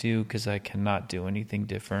always do, because I cannot do anything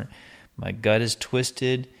different. My gut is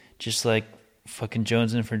twisted, just like fucking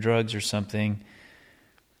jonesing for drugs or something.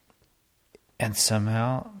 And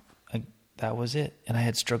somehow, that was it. And I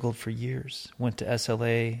had struggled for years. Went to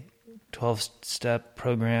SLA, 12-step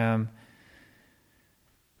program.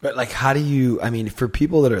 But like, how do you, for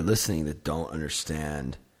people that are listening that don't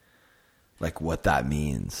understand like what that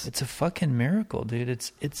means. It's a fucking miracle, dude.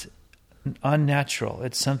 It's unnatural.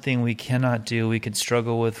 It's something we cannot do. We could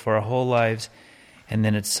struggle with for our whole lives. And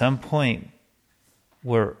then at some point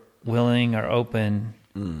we're willing or open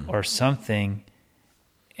or something,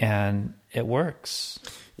 and it works.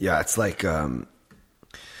 Yeah. It's like,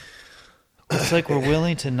 it's like we're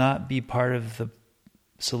willing to not be part of the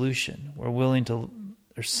solution. We're willing to,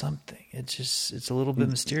 or something. It's a little bit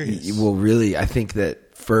mysterious. Well, really, I think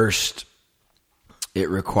that first it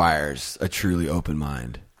requires a truly open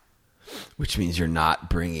mind, which means you're not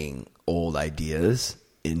bringing old ideas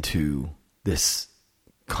into this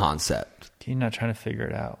concept. You're not trying to figure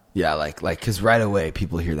it out. Yeah, like, because right away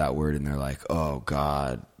people hear that word and they're like, "Oh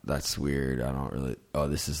God, that's weird. I don't really. Oh,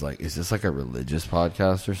 is this like a religious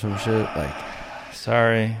podcast or some shit?" Like,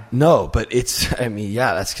 sorry, no, but it's. I mean,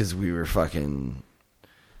 yeah, that's because we were fucking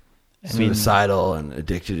suicidal and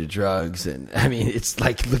addicted to drugs, and it's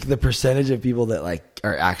like, look, the percentage of people that like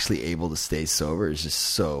are actually able to stay sober is just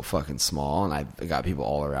so fucking small. And I've got people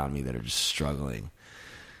all around me that are just struggling.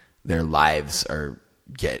 Their lives are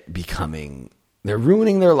they're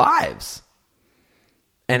ruining their lives,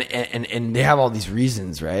 and they have all these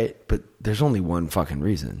reasons, right? But there's only one fucking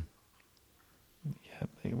reason. Yeah,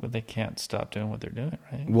 they can't stop doing what they're doing,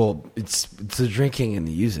 right? Well, it's the drinking and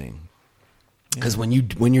the using. Because when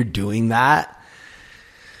you're doing that,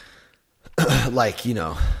 like,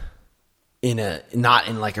 not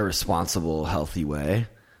in like a responsible, healthy way,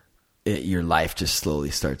 your life just slowly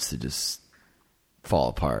starts to just fall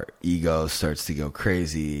apart. Ego starts to go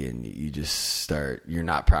crazy, and you're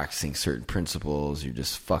not practicing certain principles. You're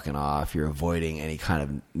just fucking off. You're avoiding any kind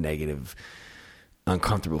of negative,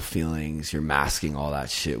 uncomfortable feelings. You're masking all that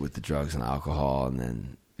shit with the drugs and alcohol, and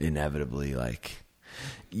then inevitably, like,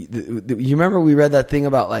 you remember we read that thing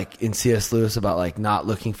about, like, in C.S. Lewis about, like, not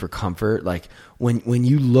looking for comfort. Like, when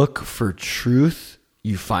you look for truth,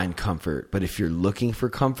 you find comfort. But if you're looking for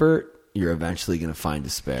comfort, you're eventually going to find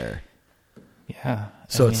despair. Yeah.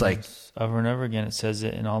 So it's like, over and over again, it says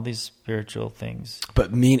it in all these spiritual things.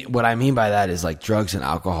 But what I mean by that is, like, drugs and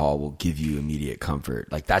alcohol will give you immediate comfort.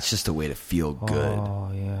 Like, that's just a way to feel good. Oh,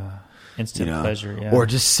 yeah. Instant pleasure, yeah. Or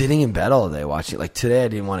just sitting in bed all day watching. Like, today I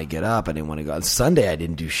didn't want to get up. I didn't want to go. On Sunday I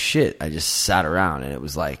didn't do shit. I just sat around, and it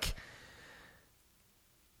was like,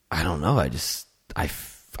 I don't know. I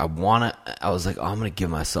was like, oh, I'm going to give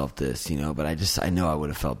myself this, you know, but I know I would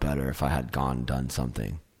have felt better if I had gone and done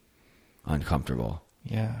something uncomfortable.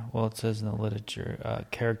 Yeah, well, it says in the literature,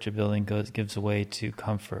 character building gives way to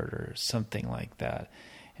comfort or something like that.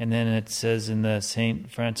 And then it says in the St.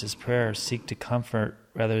 Francis prayer, seek to comfort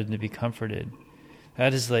rather than to be comforted.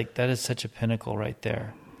 That is such a pinnacle right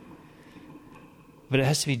there. But it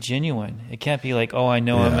has to be genuine. It can't be like, oh, I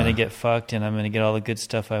know I'm going to get fucked and I'm going to get all the good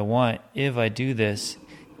stuff I want. If I do this,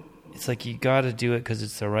 it's like you got to do it because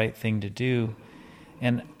it's the right thing to do.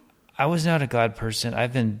 And I was not a God person.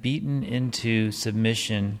 I've been beaten into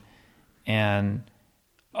submission, and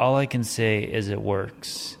all I can say is it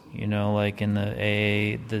works. You know, like in the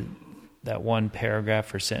AA, that one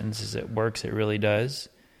paragraph or sentence is it works, it really does.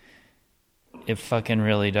 It fucking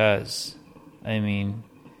really does. I mean,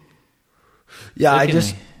 yeah,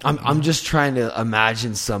 I'm just trying to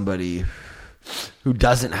imagine somebody who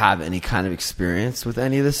doesn't have any kind of experience with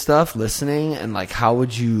any of this stuff listening, and like, how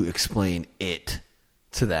would you explain it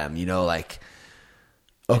to them? You know, like,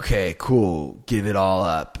 okay, cool, give it all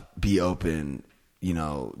up, be open, you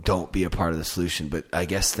know, don't be a part of the solution. But I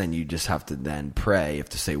guess then you just have to then pray. You have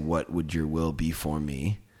to say, what would your will be for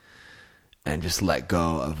me? And just let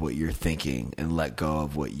go of what you're thinking, and let go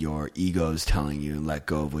of what your ego is telling you, and let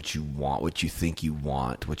go of what you want, what you think you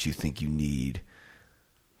want, what you think you need,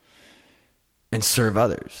 and serve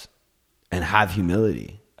others, and have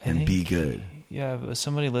humility, and be good. Yeah, but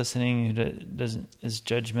somebody listening who is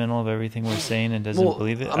judgmental of everything we're saying and doesn't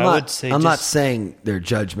believe it, I'm not saying they're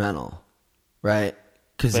judgmental, right?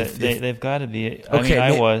 Because they've got to be. Okay,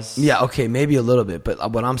 I was. Yeah, okay, maybe a little bit.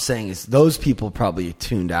 But what I'm saying is those people probably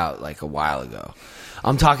tuned out like a while ago.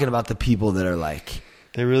 I'm talking about the people that are like,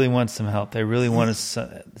 they really want some help. They really want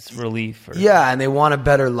relief. Yeah, and they want a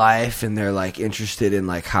better life, and they're like interested in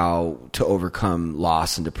like how to overcome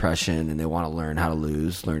loss and depression, and they want to learn how to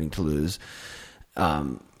learning to lose.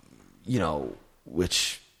 You know,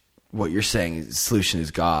 which what you're saying is the solution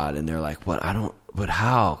is God, and they're like, but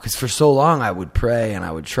how? Because for so long I would pray and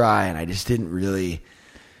I would try, and I just didn't really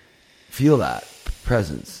feel that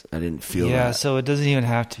presence. I didn't feel that. Yeah, so it doesn't even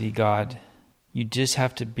have to be God. You just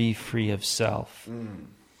have to be free of self.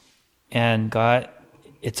 And God,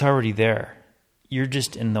 it's already there. You're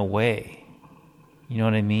just in the way. You know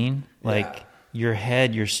what I mean? Like your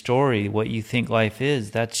head, your story, what you think life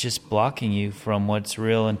is, that's just blocking you from what's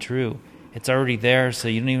real and true. It's already there, so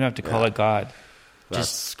you don't even have to call it God. That's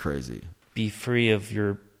just crazy. Be free of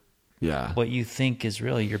your what you think is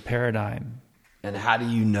really your paradigm. And how do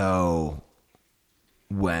you know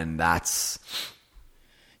when that's...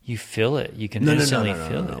 You feel it. You can instantly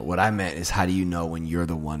feel it. What I meant is, how do you know when you're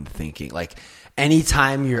the one thinking? Like,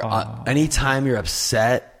 anytime you're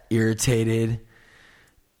upset, irritated,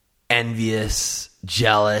 envious,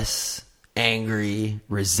 jealous, angry,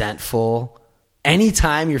 resentful,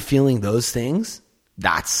 anytime you're feeling those things,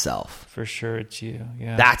 that's self. For sure, it's you.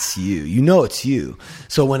 Yeah, that's you. You know it's you.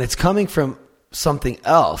 So when it's coming from something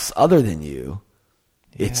else other than you,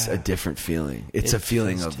 it's a different feeling. It's a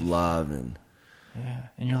feeling of love and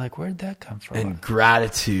you're like, where'd that come from? And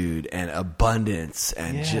gratitude and abundance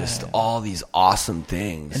and just all these awesome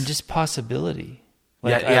things and just possibility.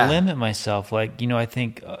 Like I limit myself. Like, you know, I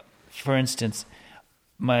think, for instance,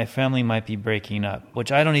 my family might be breaking up,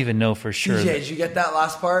 which I don't even know for sure. DJ, did you get that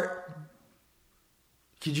last part?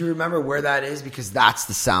 Could you remember where that is? Because that's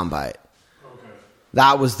the soundbite. Okay.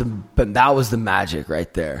 That was the magic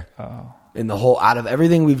right there. Oh. In the whole, out of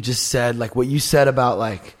everything we've just said, like what you said about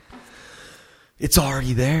like, it's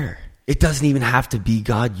already there. It doesn't even have to be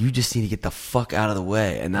God. You just need to get the fuck out of the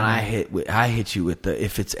way. And then I hit you with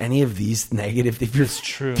if it's any of these negative, if you're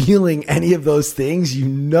feeling any of those things, you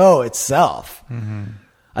know it's self. Mm-hmm.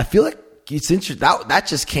 I feel like it's interesting. That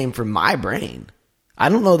just came from my brain. I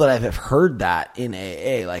don't know that I've heard that in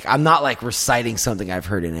AA. Like, I'm not like reciting something I've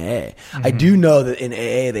heard in AA. Mm-hmm. I do know that in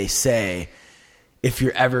AA they say if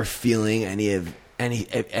you're ever feeling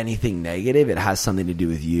anything negative, it has something to do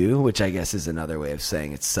with you, which I guess is another way of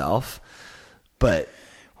saying it's self. But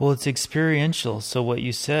well, it's experiential. So what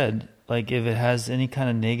you said, like if it has any kind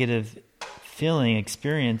of negative feeling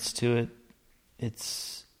experience to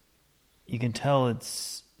it, you can tell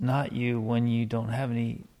it's not you when you don't have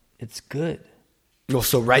any. It's good. Well,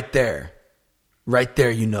 so right there,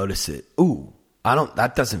 you notice it. Ooh,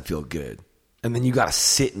 that doesn't feel good. And then you got to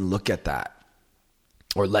sit and look at that,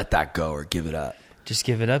 or let that go, or give it up. Just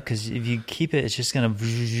give it up, because if you keep it, it's just gonna.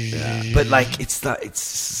 Yeah. But like,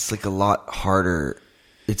 it's like a lot harder.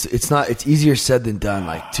 It's easier said than done.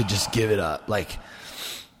 Like to just give it up. Like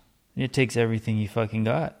it takes everything you fucking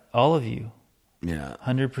got, all of you. Yeah.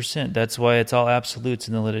 100%. That's why it's all absolutes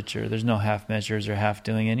in the literature. There's no half measures or half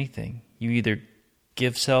doing anything. You either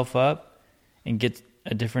give self up and get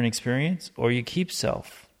a different experience, or you keep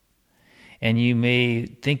self. And you may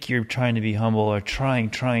think you're trying to be humble or trying.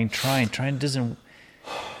 Doesn't.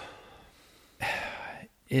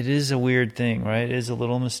 It is a weird thing, right? It is a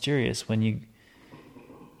little mysterious when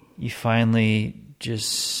you finally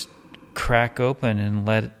just crack open and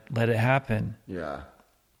let it happen. Yeah.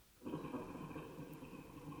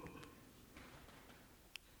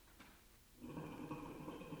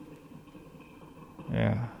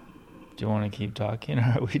 Yeah. Do you want to keep talking,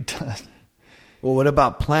 or are we done? Well, what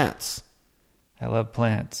about plants? I love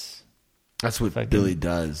plants. That's what Fucking Billy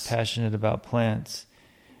does. Passionate about plants.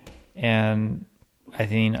 And I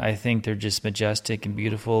think they're just majestic and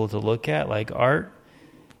beautiful to look at, like art.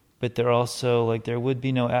 But they're also like, there would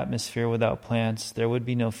be no atmosphere without plants. There would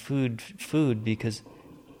be no food because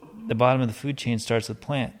the bottom of the food chain starts with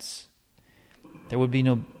plants. There would be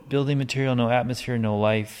no building material, no atmosphere, no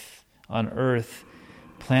life on Earth.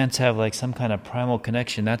 Plants have like some kind of primal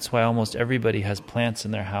connection. That's why almost everybody has plants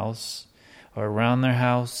in their house or around their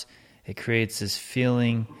house. It creates this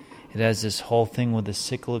feeling. It has this whole thing with the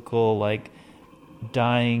cyclical, like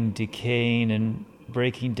dying, decaying, and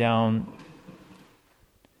breaking down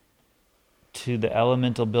to the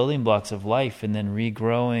elemental building blocks of life and then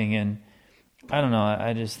regrowing. And I don't know.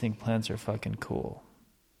 I just think plants are fucking cool.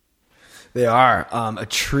 They are. A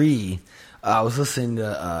tree. I was listening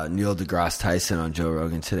to Neil deGrasse Tyson on Joe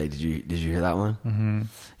Rogan today. Did you hear that one? Mm-hmm.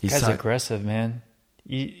 Guy's aggressive, man.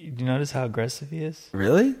 You notice how aggressive he is?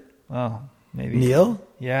 Really? Oh, maybe. Neil?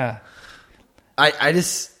 Yeah. I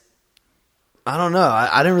don't know.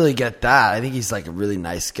 I didn't really get that. I think he's like a really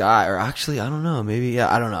nice guy. Or actually, I don't know. Maybe,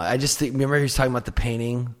 yeah, I don't know. I just think, remember he was talking about the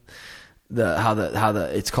painting, how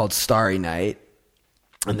it's called Starry Night,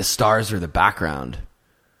 and the stars are the background.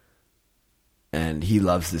 And he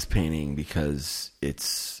loves this painting because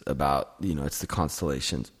it's about, it's the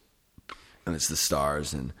constellations and it's the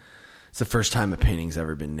stars, and it's the first time a painting's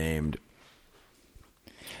ever been named.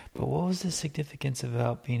 But what was the significance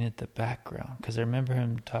about being at the background? Because I remember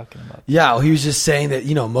him talking about that. Yeah, well, he was just saying that,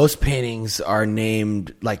 most paintings are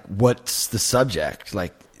named, like, what's the subject?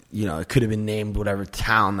 Like, it could have been named whatever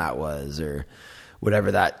town that was or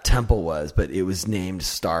whatever that temple was, but it was named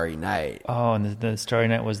Starry Night. Oh, and the Starry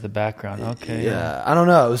Night was the background. Okay. Yeah. I don't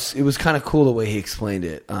know. It was kind of cool the way he explained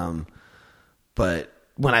it. But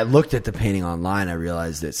when I looked at the painting online, I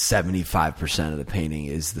realized that 75% of the painting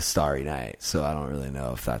is the Starry Night. So I don't really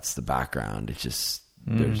know if that's the background. It's just,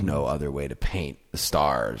 there's no other way to paint the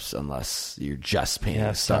stars unless you're just painting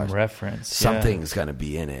the stars. Some reference. Something's going to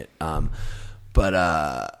be in it.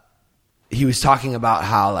 But he was talking about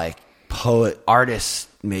how, like, artists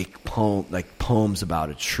make poems about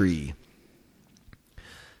a tree.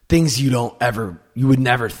 Things you would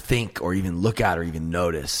never think or even look at or even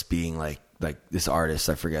notice, being like this artist,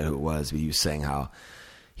 I forget who it was, but he was saying how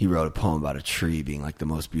he wrote a poem about a tree being like the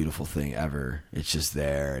most beautiful thing ever. It's just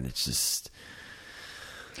there, and it's just...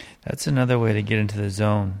 That's another way to get into the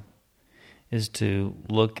zone, is to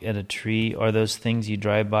look at a tree or those things you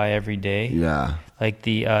drive by every day. Yeah. Like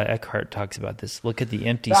the Eckhart talks about this. Look at the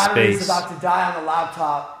empty Battery's space. about to die on the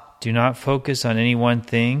laptop. Do not focus on any one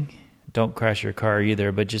thing. Don't crash your car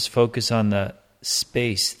either, but just focus on the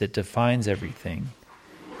space that defines everything.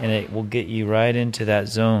 And it will get you right into that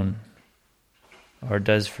zone. Or it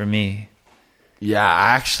does for me. Yeah,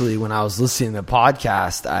 actually, when I was listening to the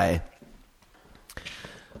podcast,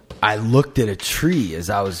 I looked at a tree as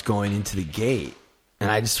I was going into the gate, and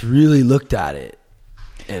I just really looked at it,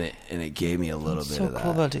 and it gave me a little bit of that. So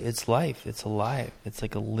cool about it. It's life. It's alive. It's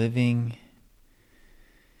like a living.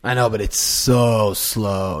 I know, but it's so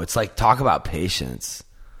slow. It's like, talk about patience.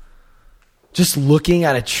 Just looking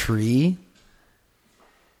at a tree,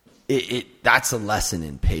 that's a lesson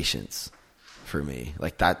in patience for me.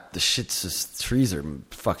 Like that, trees are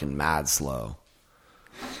fucking mad slow.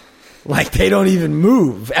 Like they don't even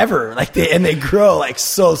move ever. Like they grow like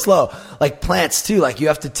so slow. Like plants too. Like you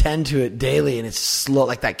have to tend to it daily, and it's slow.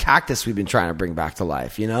 Like that cactus we've been trying to bring back to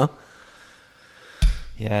life. Yeah,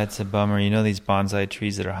 it's a bummer. These bonsai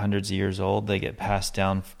trees that are hundreds of years old, they get passed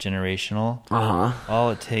down generational.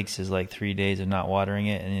 All it takes is like 3 days of not watering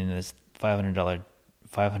it, and then this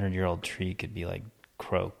 $500-year-old tree could be like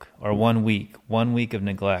croak. Or 1 week of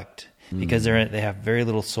neglect, because they have very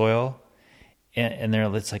little soil. And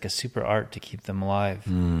it's like a super art to keep them alive.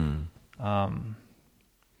 Another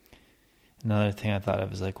thing I thought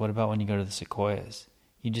of is like, what about when you go to the sequoias?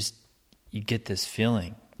 You get this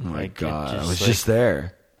feeling. Oh my God, I was just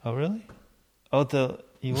there. Oh really? Oh,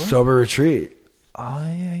 you were? Sober retreat. Oh,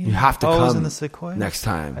 yeah. You have to It was come in the Sequoia? next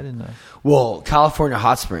time. I didn't know. Well, California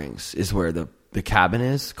Hot Springs is where the cabin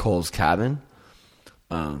is, Cole's cabin.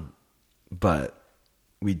 But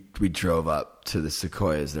we drove up to the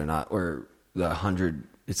Sequoias. They're not, or the 100.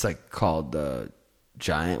 It's like called the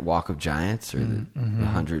Giant Walk of Giants, or the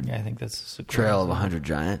 100. Yeah, I think that's the Sequoia. Trail of 100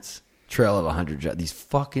 Giants. Trail of 100 Giants. These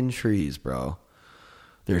fucking trees, bro.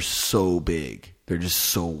 They're so big. They're just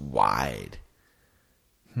so wide.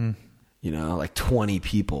 You know, like 20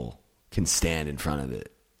 people can stand in front of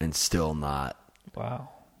it and still not. Wow.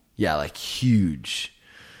 Yeah, like huge.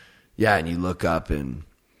 Yeah, and you look up and.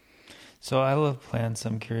 So I love plants.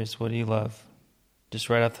 I'm curious, what do you love? Just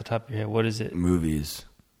right off the top of your head, what is it? Movies,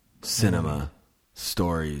 cinema,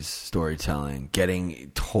 stories, storytelling,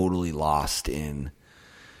 getting totally lost in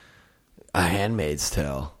A Handmaid's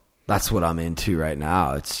Tale. That's what I'm into right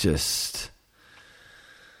now. It's just,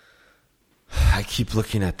 I keep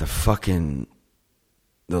looking at the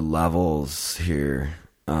levels here.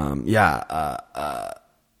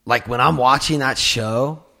 Like when I'm watching that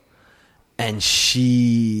show and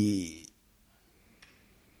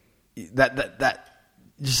that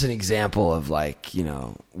just an example of, like, you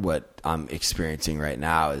know, what I'm experiencing right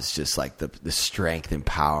now is just like the strength and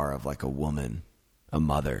power of like a woman, a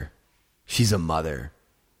mother. She's a mother.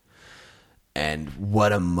 And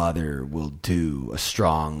what a mother will do, a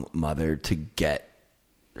strong mother, to get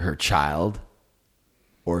her child,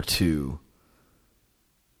 or to,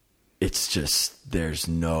 it's just, there's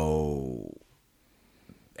no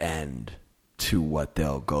end to what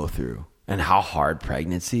they'll go through and how hard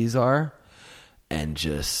pregnancies are. And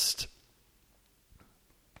just,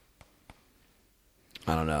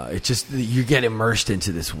 I don't know. It's just, you get immersed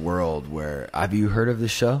into this world where, have you heard of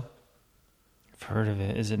this show? I've heard of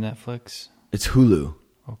it. Is it Netflix? It's Hulu.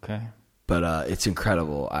 Okay. But it's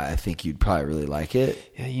incredible. I think you'd probably really like it.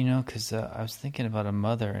 Yeah, you know, because I was thinking about a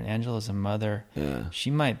mother, and Angela's a mother. Yeah.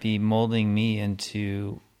 She might be molding me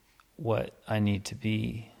into what I need to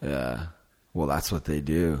be. Yeah. Well, that's what they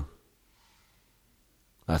do.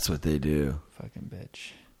 That's what they do. Fucking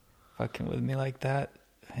bitch. Fucking with me like that.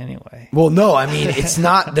 Anyway. Well, no, I mean, it's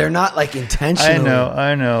not, they're not like intentional.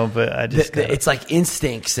 I know, but I just it's like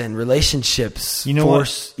instincts and relationships, you know,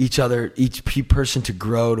 force each person to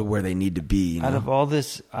grow to where they need to be. You know? Out of all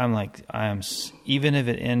this, I'm like, even if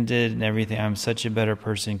it ended and everything, I'm such a better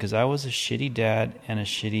person because I was a shitty dad and a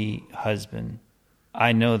shitty husband.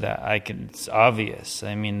 I know that. It's obvious.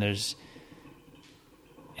 I mean,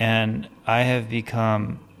 and I have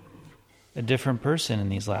become a different person in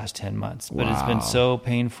these last 10 months, but It's been so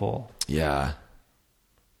painful. Yeah.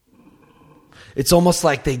 It's almost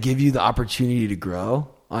like they give you the opportunity to grow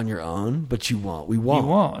on your own, but you won't. We won't. You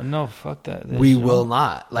won't. No, fuck that. We will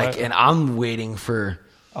not. Like, and I'm waiting for.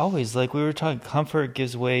 Always, like we were talking, comfort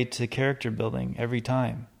gives way to character building every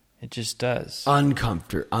time. It just does.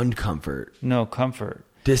 Uncomfort. No, comfort.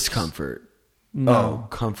 Discomfort. No. Oh,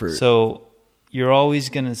 comfort. So you're always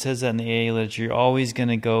going to, it says that in the AA literature, you're always going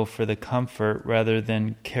to go for the comfort rather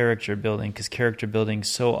than character building, because character building is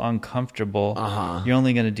so uncomfortable. You're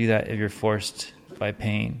only going to do that if you're forced by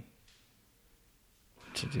pain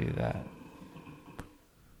to do that.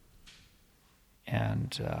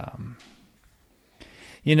 And,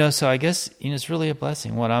 so I guess, it's really a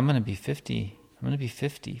blessing. I'm going to be 50. I'm going to be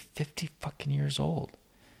 50 fucking years old.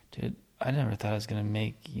 Dude, I never thought I was going to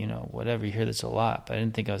make, whatever. You hear this a lot, but I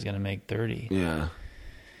didn't think I was going to make 30. Yeah.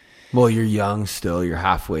 Well, you're young still. You're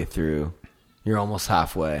halfway through. You're almost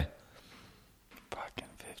halfway. Fucking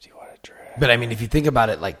 50, what a drag. But I mean, if you think about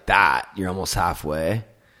it like that, you're almost halfway.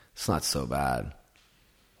 It's not so bad.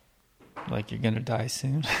 Like you're going to die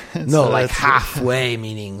soon? No, like halfway,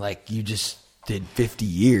 meaning like you just did 50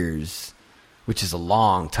 years, which is a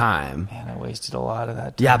long time. Man, I wasted a lot of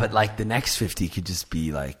that time. Yeah, but like the next 50 could just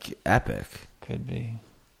be like epic. Could be.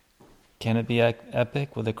 Can it be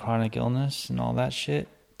epic with a chronic illness and all that shit?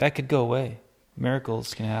 That could go away.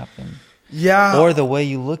 Miracles can happen. Yeah. Or the way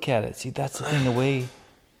you look at it. See, that's the thing.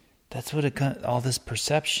 That's what all this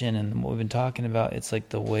perception and what we've been talking about. It's like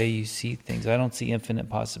the way you see things. I don't see infinite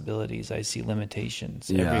possibilities. I see limitations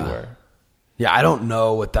everywhere. Yeah, I don't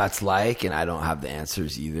know what that's like, and I don't have the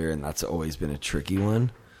answers either, and that's always been a tricky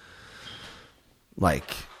one.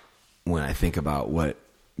 Like, when I think about what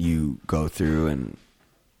you go through, and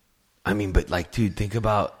I mean, but like, dude, think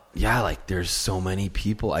about, like, there's so many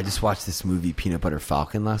people. I just watched this movie, Peanut Butter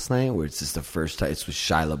Falcon, last night, where it's just the first time, it's with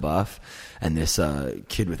Shia LaBeouf and this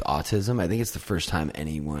kid with autism. I think it's the first time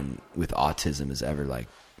anyone with autism has ever, like,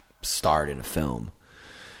 starred in a film.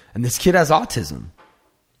 And this kid has autism.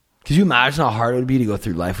 Could you imagine how hard it would be to go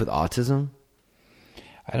through life with autism?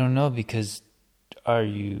 I don't know, because are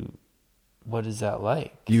you What is that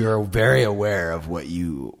like? You're very aware of what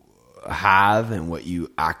you have and what you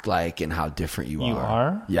act like and how different you are. You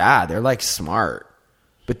are? Yeah, they're like smart,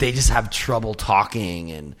 but they just have trouble talking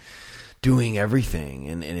and doing everything,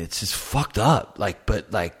 and it's just fucked up. Like,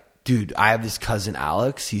 but like, dude, I have this cousin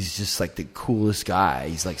Alex. He's just like the coolest guy.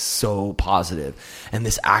 He's like so positive, and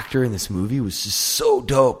this actor in this movie was just so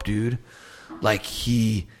dope, dude. Like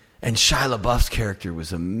and Shia LaBeouf's character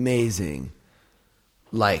was amazing.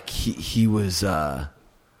 Like he was.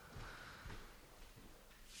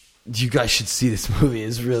 You guys should see this movie.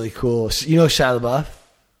 It's really cool. You know Shia LaBeouf?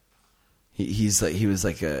 He was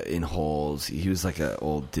like in Holes. He was like an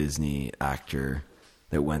old Disney actor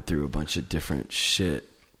that went through a bunch of different shit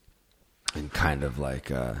and kind of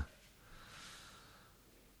like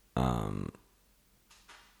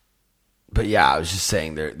but yeah, I was just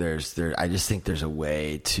saying there's I just think there's a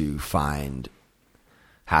way to find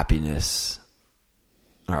happiness,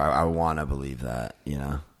 or I want to believe that, you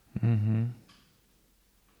know. Mm-hmm.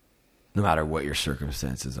 No matter what your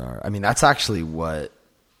circumstances are. I mean, that's actually what.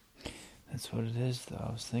 That's what it is, though.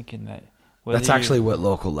 I was thinking that. That's actually what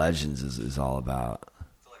Local Legends is all about. I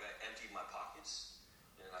feel like I emptied my pockets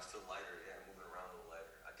and I feel lighter. Yeah, I'm moving around a little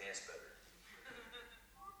lighter. I dance better.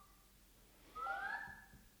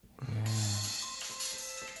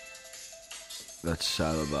 That's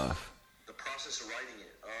Shia LaBeouf. The process of writing it.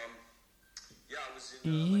 Yeah, I was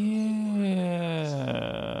in.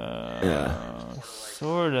 Yeah.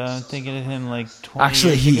 Sorta. I'm thinking of him like 20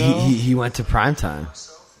 Actually, years ago. he went to Primetime.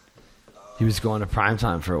 He was going to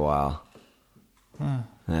Primetime for a while. Huh.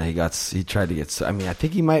 He tried to get. I mean, I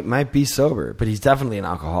think he might be sober, but he's definitely an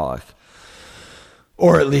alcoholic,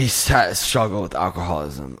 or at least has struggled with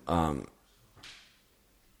alcoholism. But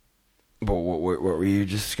what were you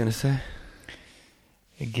just gonna say?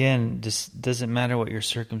 Again, just doesn't matter what your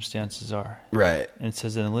circumstances are. Right. And it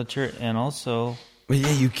says in the literature, and also But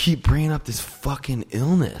yeah, you keep bringing up this fucking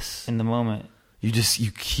illness. in the moment. You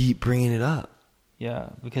keep bringing it up.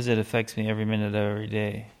 Yeah, because it affects me every minute of every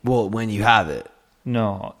day. Well, when you have it.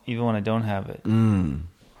 No, even when I don't have it.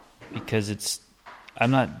 Because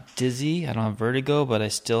I'm not dizzy, I don't have vertigo, but I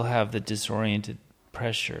still have the disoriented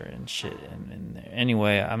pressure and shit in there.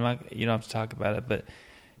 Anyway, you don't have to talk about it, but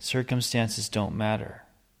circumstances don't matter.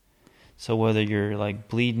 So whether you're like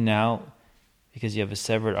bleeding out because you have a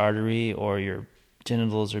severed artery or your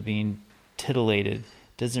genitals are being titillated,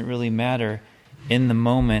 doesn't really matter. In the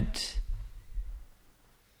moment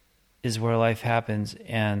is where life happens,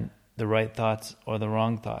 and the right thoughts or the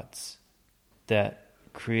wrong thoughts that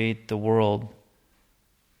create the world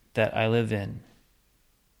that I live in.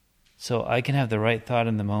 So I can have the right thought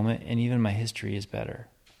in the moment, and even my history is better.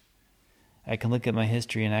 I can look at my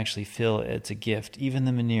history and actually feel it's a gift, even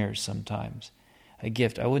the Meniere's sometimes. A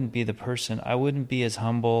gift. I wouldn't be as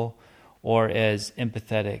humble or as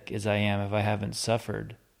empathetic as I am if I haven't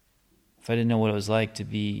suffered. If I didn't know what it was like to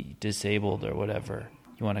be disabled or whatever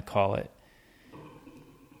you want to call it.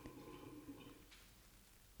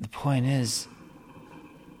 The point is,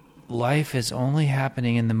 life is only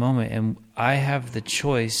happening in the moment, and I have the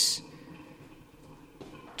choice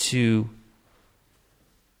to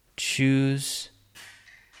choose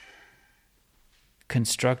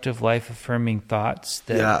constructive, life-affirming thoughts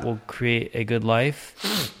that will create a good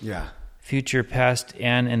life. Yeah. Future, past,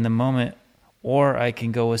 and in the moment. Or I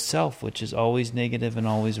can go with self, which is always negative and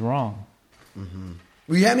always wrong. Mm-hmm.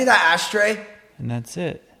 Will you hand me that ashtray? And that's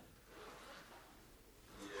it.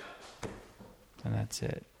 And that's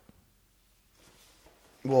it.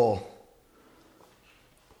 Well,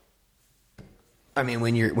 I mean,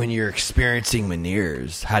 when you're experiencing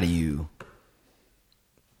Meniere's, how do you?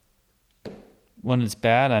 When it's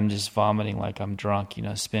bad, I'm just vomiting like I'm drunk,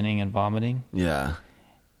 spinning and vomiting. Yeah.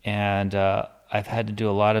 And I've had to do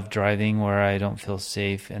a lot of driving where I don't feel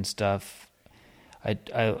safe and stuff.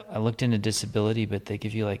 I looked into disability, but they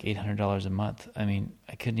give you like $800 a month. I mean,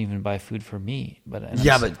 I couldn't even buy food for me.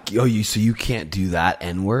 So you can't do that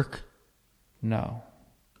and work? No.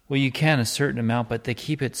 Well, you can a certain amount, but they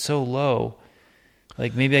keep it so low.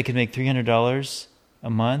 Like maybe I could make $300 a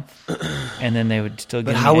month, and then they would still give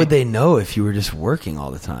me. But how would they know if you were just working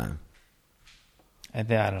all the time? I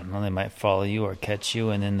don't know. They might follow you or catch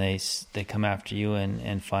you, and then they come after you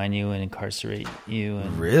and fine you and incarcerate you.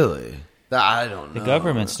 And really? I don't know. The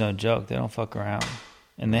government's no joke. They don't fuck around,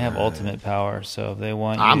 and they have ultimate power. So if they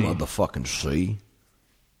want you, I'm motherfucking see.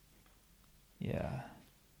 Yeah.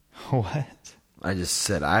 What? I just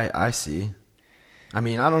said I see. I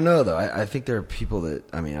mean, I don't know though. I think there are people that.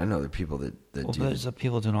 I mean, I know there are people that do. There's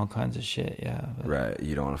people doing all kinds of shit. Yeah. Right.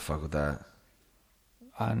 You don't want to fuck with that.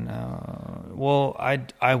 I know. Well,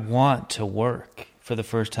 I want to work. for the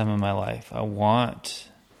first time in my life.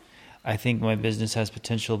 I think my business has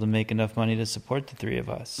potential to make enough money to support the three of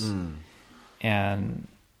us. And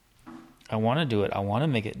I want to do it. I want to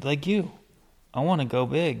make it like you. I want to go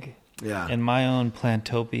big. Yeah. In my own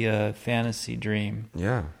Plantopia fantasy dream,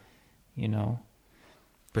 Yeah. you know.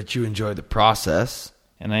 But you enjoy the process.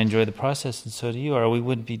 And I enjoy the process, and so do you, or we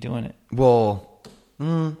wouldn't be doing it. Well,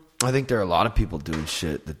 I think there are a lot of people doing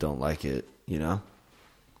shit that don't like it, you know?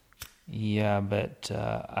 Yeah, but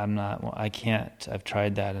I can't. I've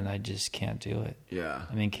tried that, and I just can't do it. Yeah.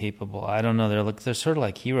 I'm incapable. I don't know. They're sort of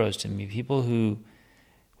like heroes to me. People who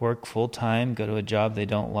work full time, go to a job they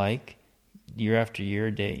don't like, year after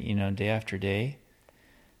year, day after day.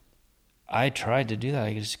 I tried to do that.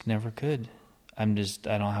 I just never could. I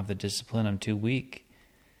don't have the discipline. I'm too weak.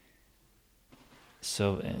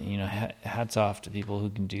 So, hats off to people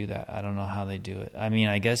who can do that. I don't know how they do it. I mean,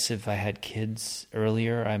 I guess if I had kids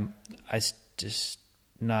earlier, I just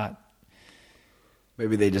not.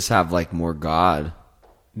 Maybe they just have like more God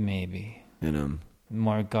Maybe. in them.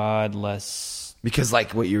 More God, less. Because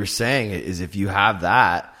like what you were saying is if you have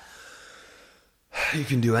that, you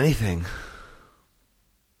can do anything.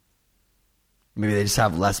 Maybe they just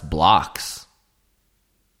have less blocks.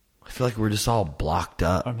 I feel like we're just all blocked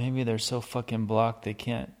up. Or maybe they're so fucking blocked they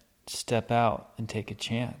can't step out and take a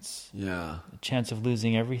chance. Yeah. A chance of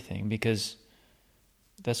losing everything, because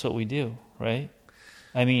that's what we do, right?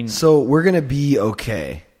 I mean... So we're going to be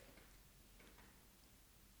okay.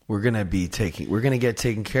 We're going to get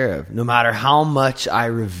taken care of. No matter how much I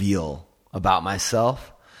reveal about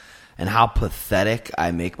myself and how pathetic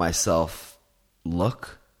I make myself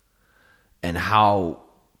look and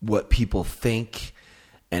what people think.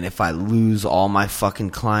 And if I lose all my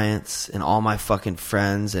fucking clients and all my fucking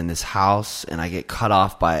friends and this house and I get cut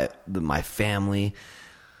off by my family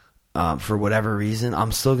for whatever reason,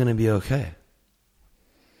 I'm still going to be okay.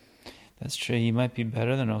 That's true. You might be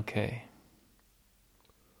better than okay.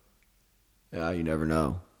 Yeah, you never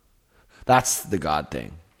know. That's the God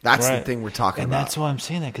thing. That's Right. the thing we're talking And about. that's why I'm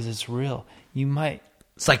saying that, because it's real. You might...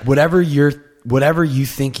 It's like whatever you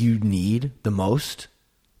think you need the most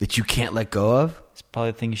that you can't let go of. It's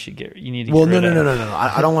probably the thing you need to Well, get no. rid of.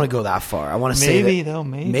 I don't want to go that far. I want to say Maybe, that, though,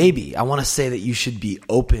 maybe. Maybe. I want to say that you should be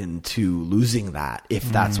open to losing that if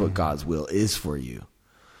that's what God's will is for you.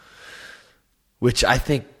 Which I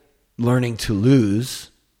think learning to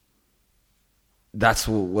lose, that's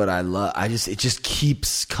what I love. It just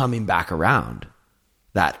keeps coming back around,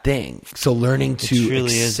 that thing. So learning to It truly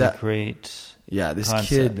is a accept. great... Yeah, this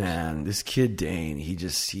kid, Dane,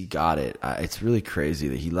 he got it. It's really crazy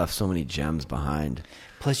that he left so many gems behind.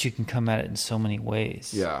 Plus, you can come at it in so many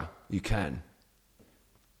ways. Yeah, you can.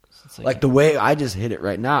 It's Like the way I just hit it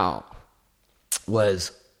right now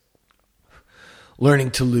was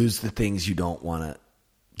learning to lose the things you don't want to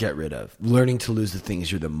get rid of. Learning to lose the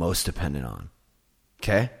things you're the most dependent on.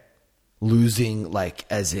 Okay? Losing like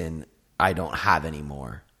as in I don't have any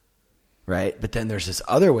more. Right? But then there's this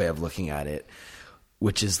other way of looking at it,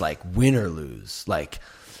 which is like win or lose. Like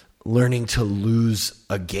learning to lose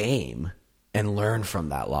a game and learn from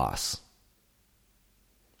that loss.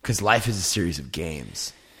 Because life is a series of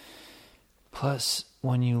games. Plus,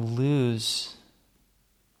 when you lose,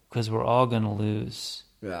 because we're all going to lose,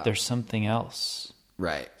 Yeah. there's something else.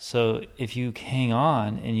 Right. So if you hang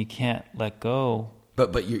on and you can't let go,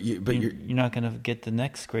 But you're not going to get the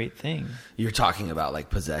next great thing. you're talking about like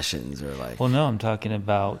possessions or like Well, no, I'm talking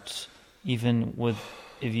about even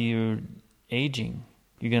if you're aging,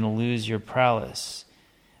 you're going to lose your prowess,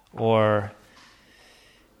 or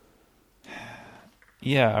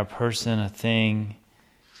a person, a thing.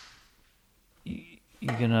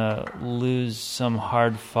 You're going to lose some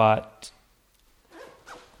hard-fought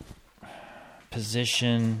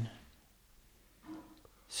position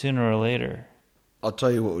sooner or later. I'll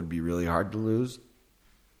tell you what would be really hard to lose.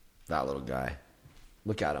 That little guy.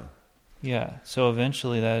 Look at him. Yeah, so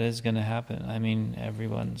eventually that is going to happen. I mean,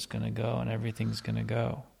 everyone's going to go and everything's going to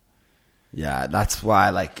go. Yeah, that's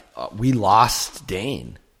why we lost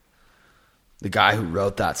Dane. The guy who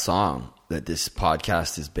wrote that song that this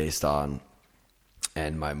podcast is based on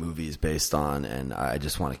and my movie is based on, and I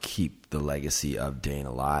just want to keep the legacy of Dane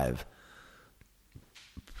alive.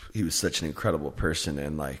 He was such an incredible person,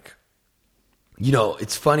 and like, you know,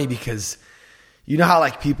 it's funny because you know how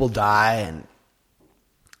like people die and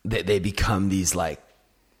they become these like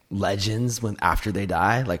legends after they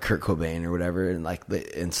die, like Kurt Cobain or whatever, and like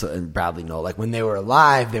and Bradley Noel. Like when they were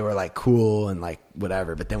alive, they were like cool and like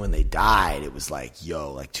whatever, but then when they died, it was like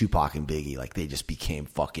like Tupac and Biggie, like they just became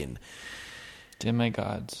fucking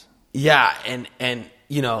demigods. Yeah, and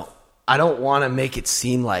you know, I don't want to make it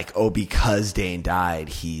seem like, oh, because Dane died,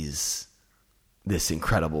 he's this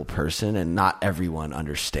incredible person, and not everyone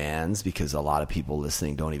understands, because a lot of people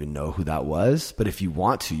listening don't even know who that was. But if you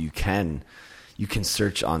want to, you can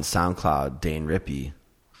search on SoundCloud Dane Rippee,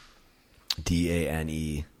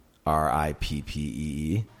 DaneRippee,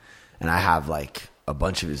 and I have like a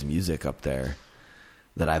bunch of his music up there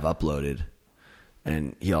that I've uploaded.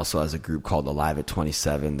 And he also has a group called Alive at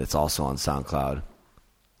 27 that's also on SoundCloud.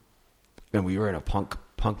 And we were in a punk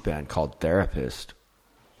band called Therapist.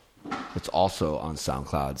 It's also on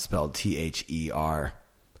SoundCloud, spelled TheRapissed,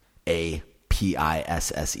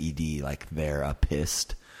 like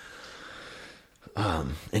therapist.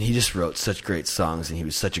 And he just wrote such great songs, and he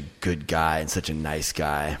was such a good guy and such a nice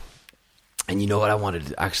guy. And you know what I wanted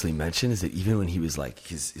to actually mention is that even when he was like,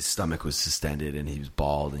 his stomach was distended and he was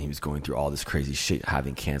bald and he was going through all this crazy shit,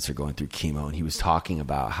 having cancer, going through chemo, and he was talking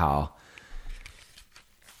about how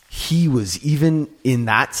he was, even in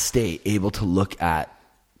that state, able to look at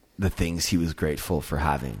the things he was grateful for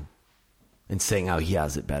having and saying how he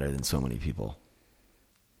has it better than so many people.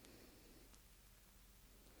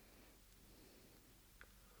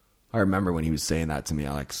 I remember when he was saying that to me,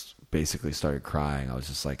 I like basically started crying. I was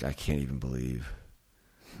just like, I can't even believe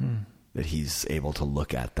that he's able to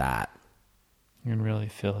look at that. You can really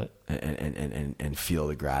feel it. And feel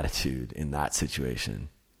the gratitude in that situation.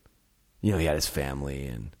 You know, he had his family,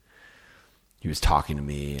 and he was talking to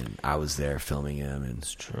me, and I was there filming him. And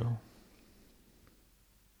It's true.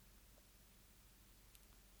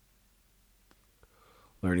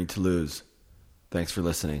 Learning to Lose. Thanks for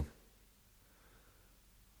listening.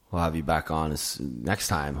 We'll have you back on next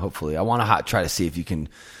time, hopefully. I want to try to see if you can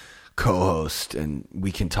co-host and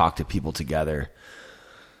we can talk to people together.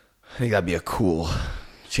 I think that'd be a cool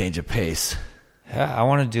change of pace. Yeah, I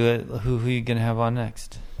want to do it. Who are you going to have on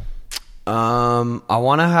next? I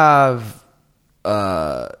want to have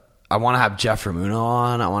Jeff Ramuno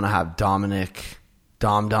on. I want to have Dominic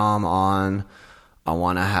Dom on. I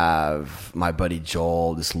want to have my buddy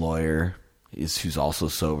Joel, this lawyer, who's also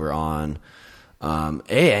sober, on.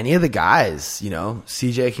 Hey, any of the guys, you know,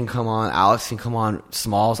 CJ can come on, Alex can come on,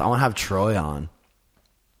 Smalls. I want to have Troy on.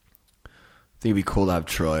 I think it'd be cool to have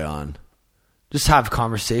Troy on. Just have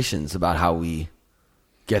conversations about how we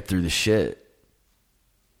get through the shit.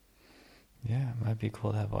 Yeah, it might be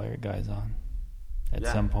cool to have all your guys on at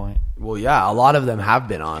some point. Well, yeah, a lot of them have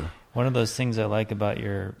been on. One of those things I like about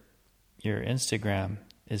your Instagram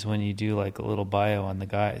is when you do like a little bio on the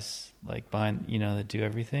guys, like behind, you know, that do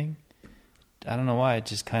everything. I don't know why, it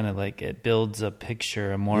just kind of like it builds a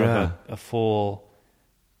picture, of a full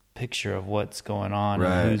picture of what's going on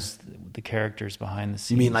and who's the characters behind the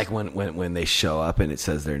scenes. You mean like when they show up and it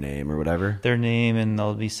says their name or whatever? Their name, and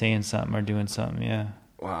they'll be saying something or doing something, yeah.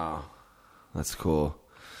 Wow. That's cool.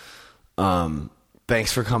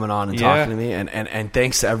 Thanks for coming on and talking to me, and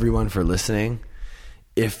thanks to everyone for listening.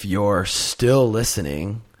 If you're still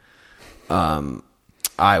listening,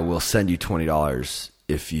 I will send you $20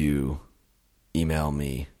 if you email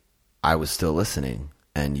me I was still listening,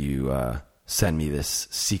 and you send me this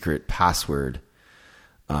secret password,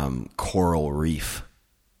 Coral Reef.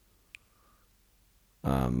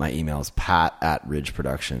 My email is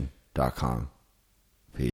pat@ridgeproduction.com.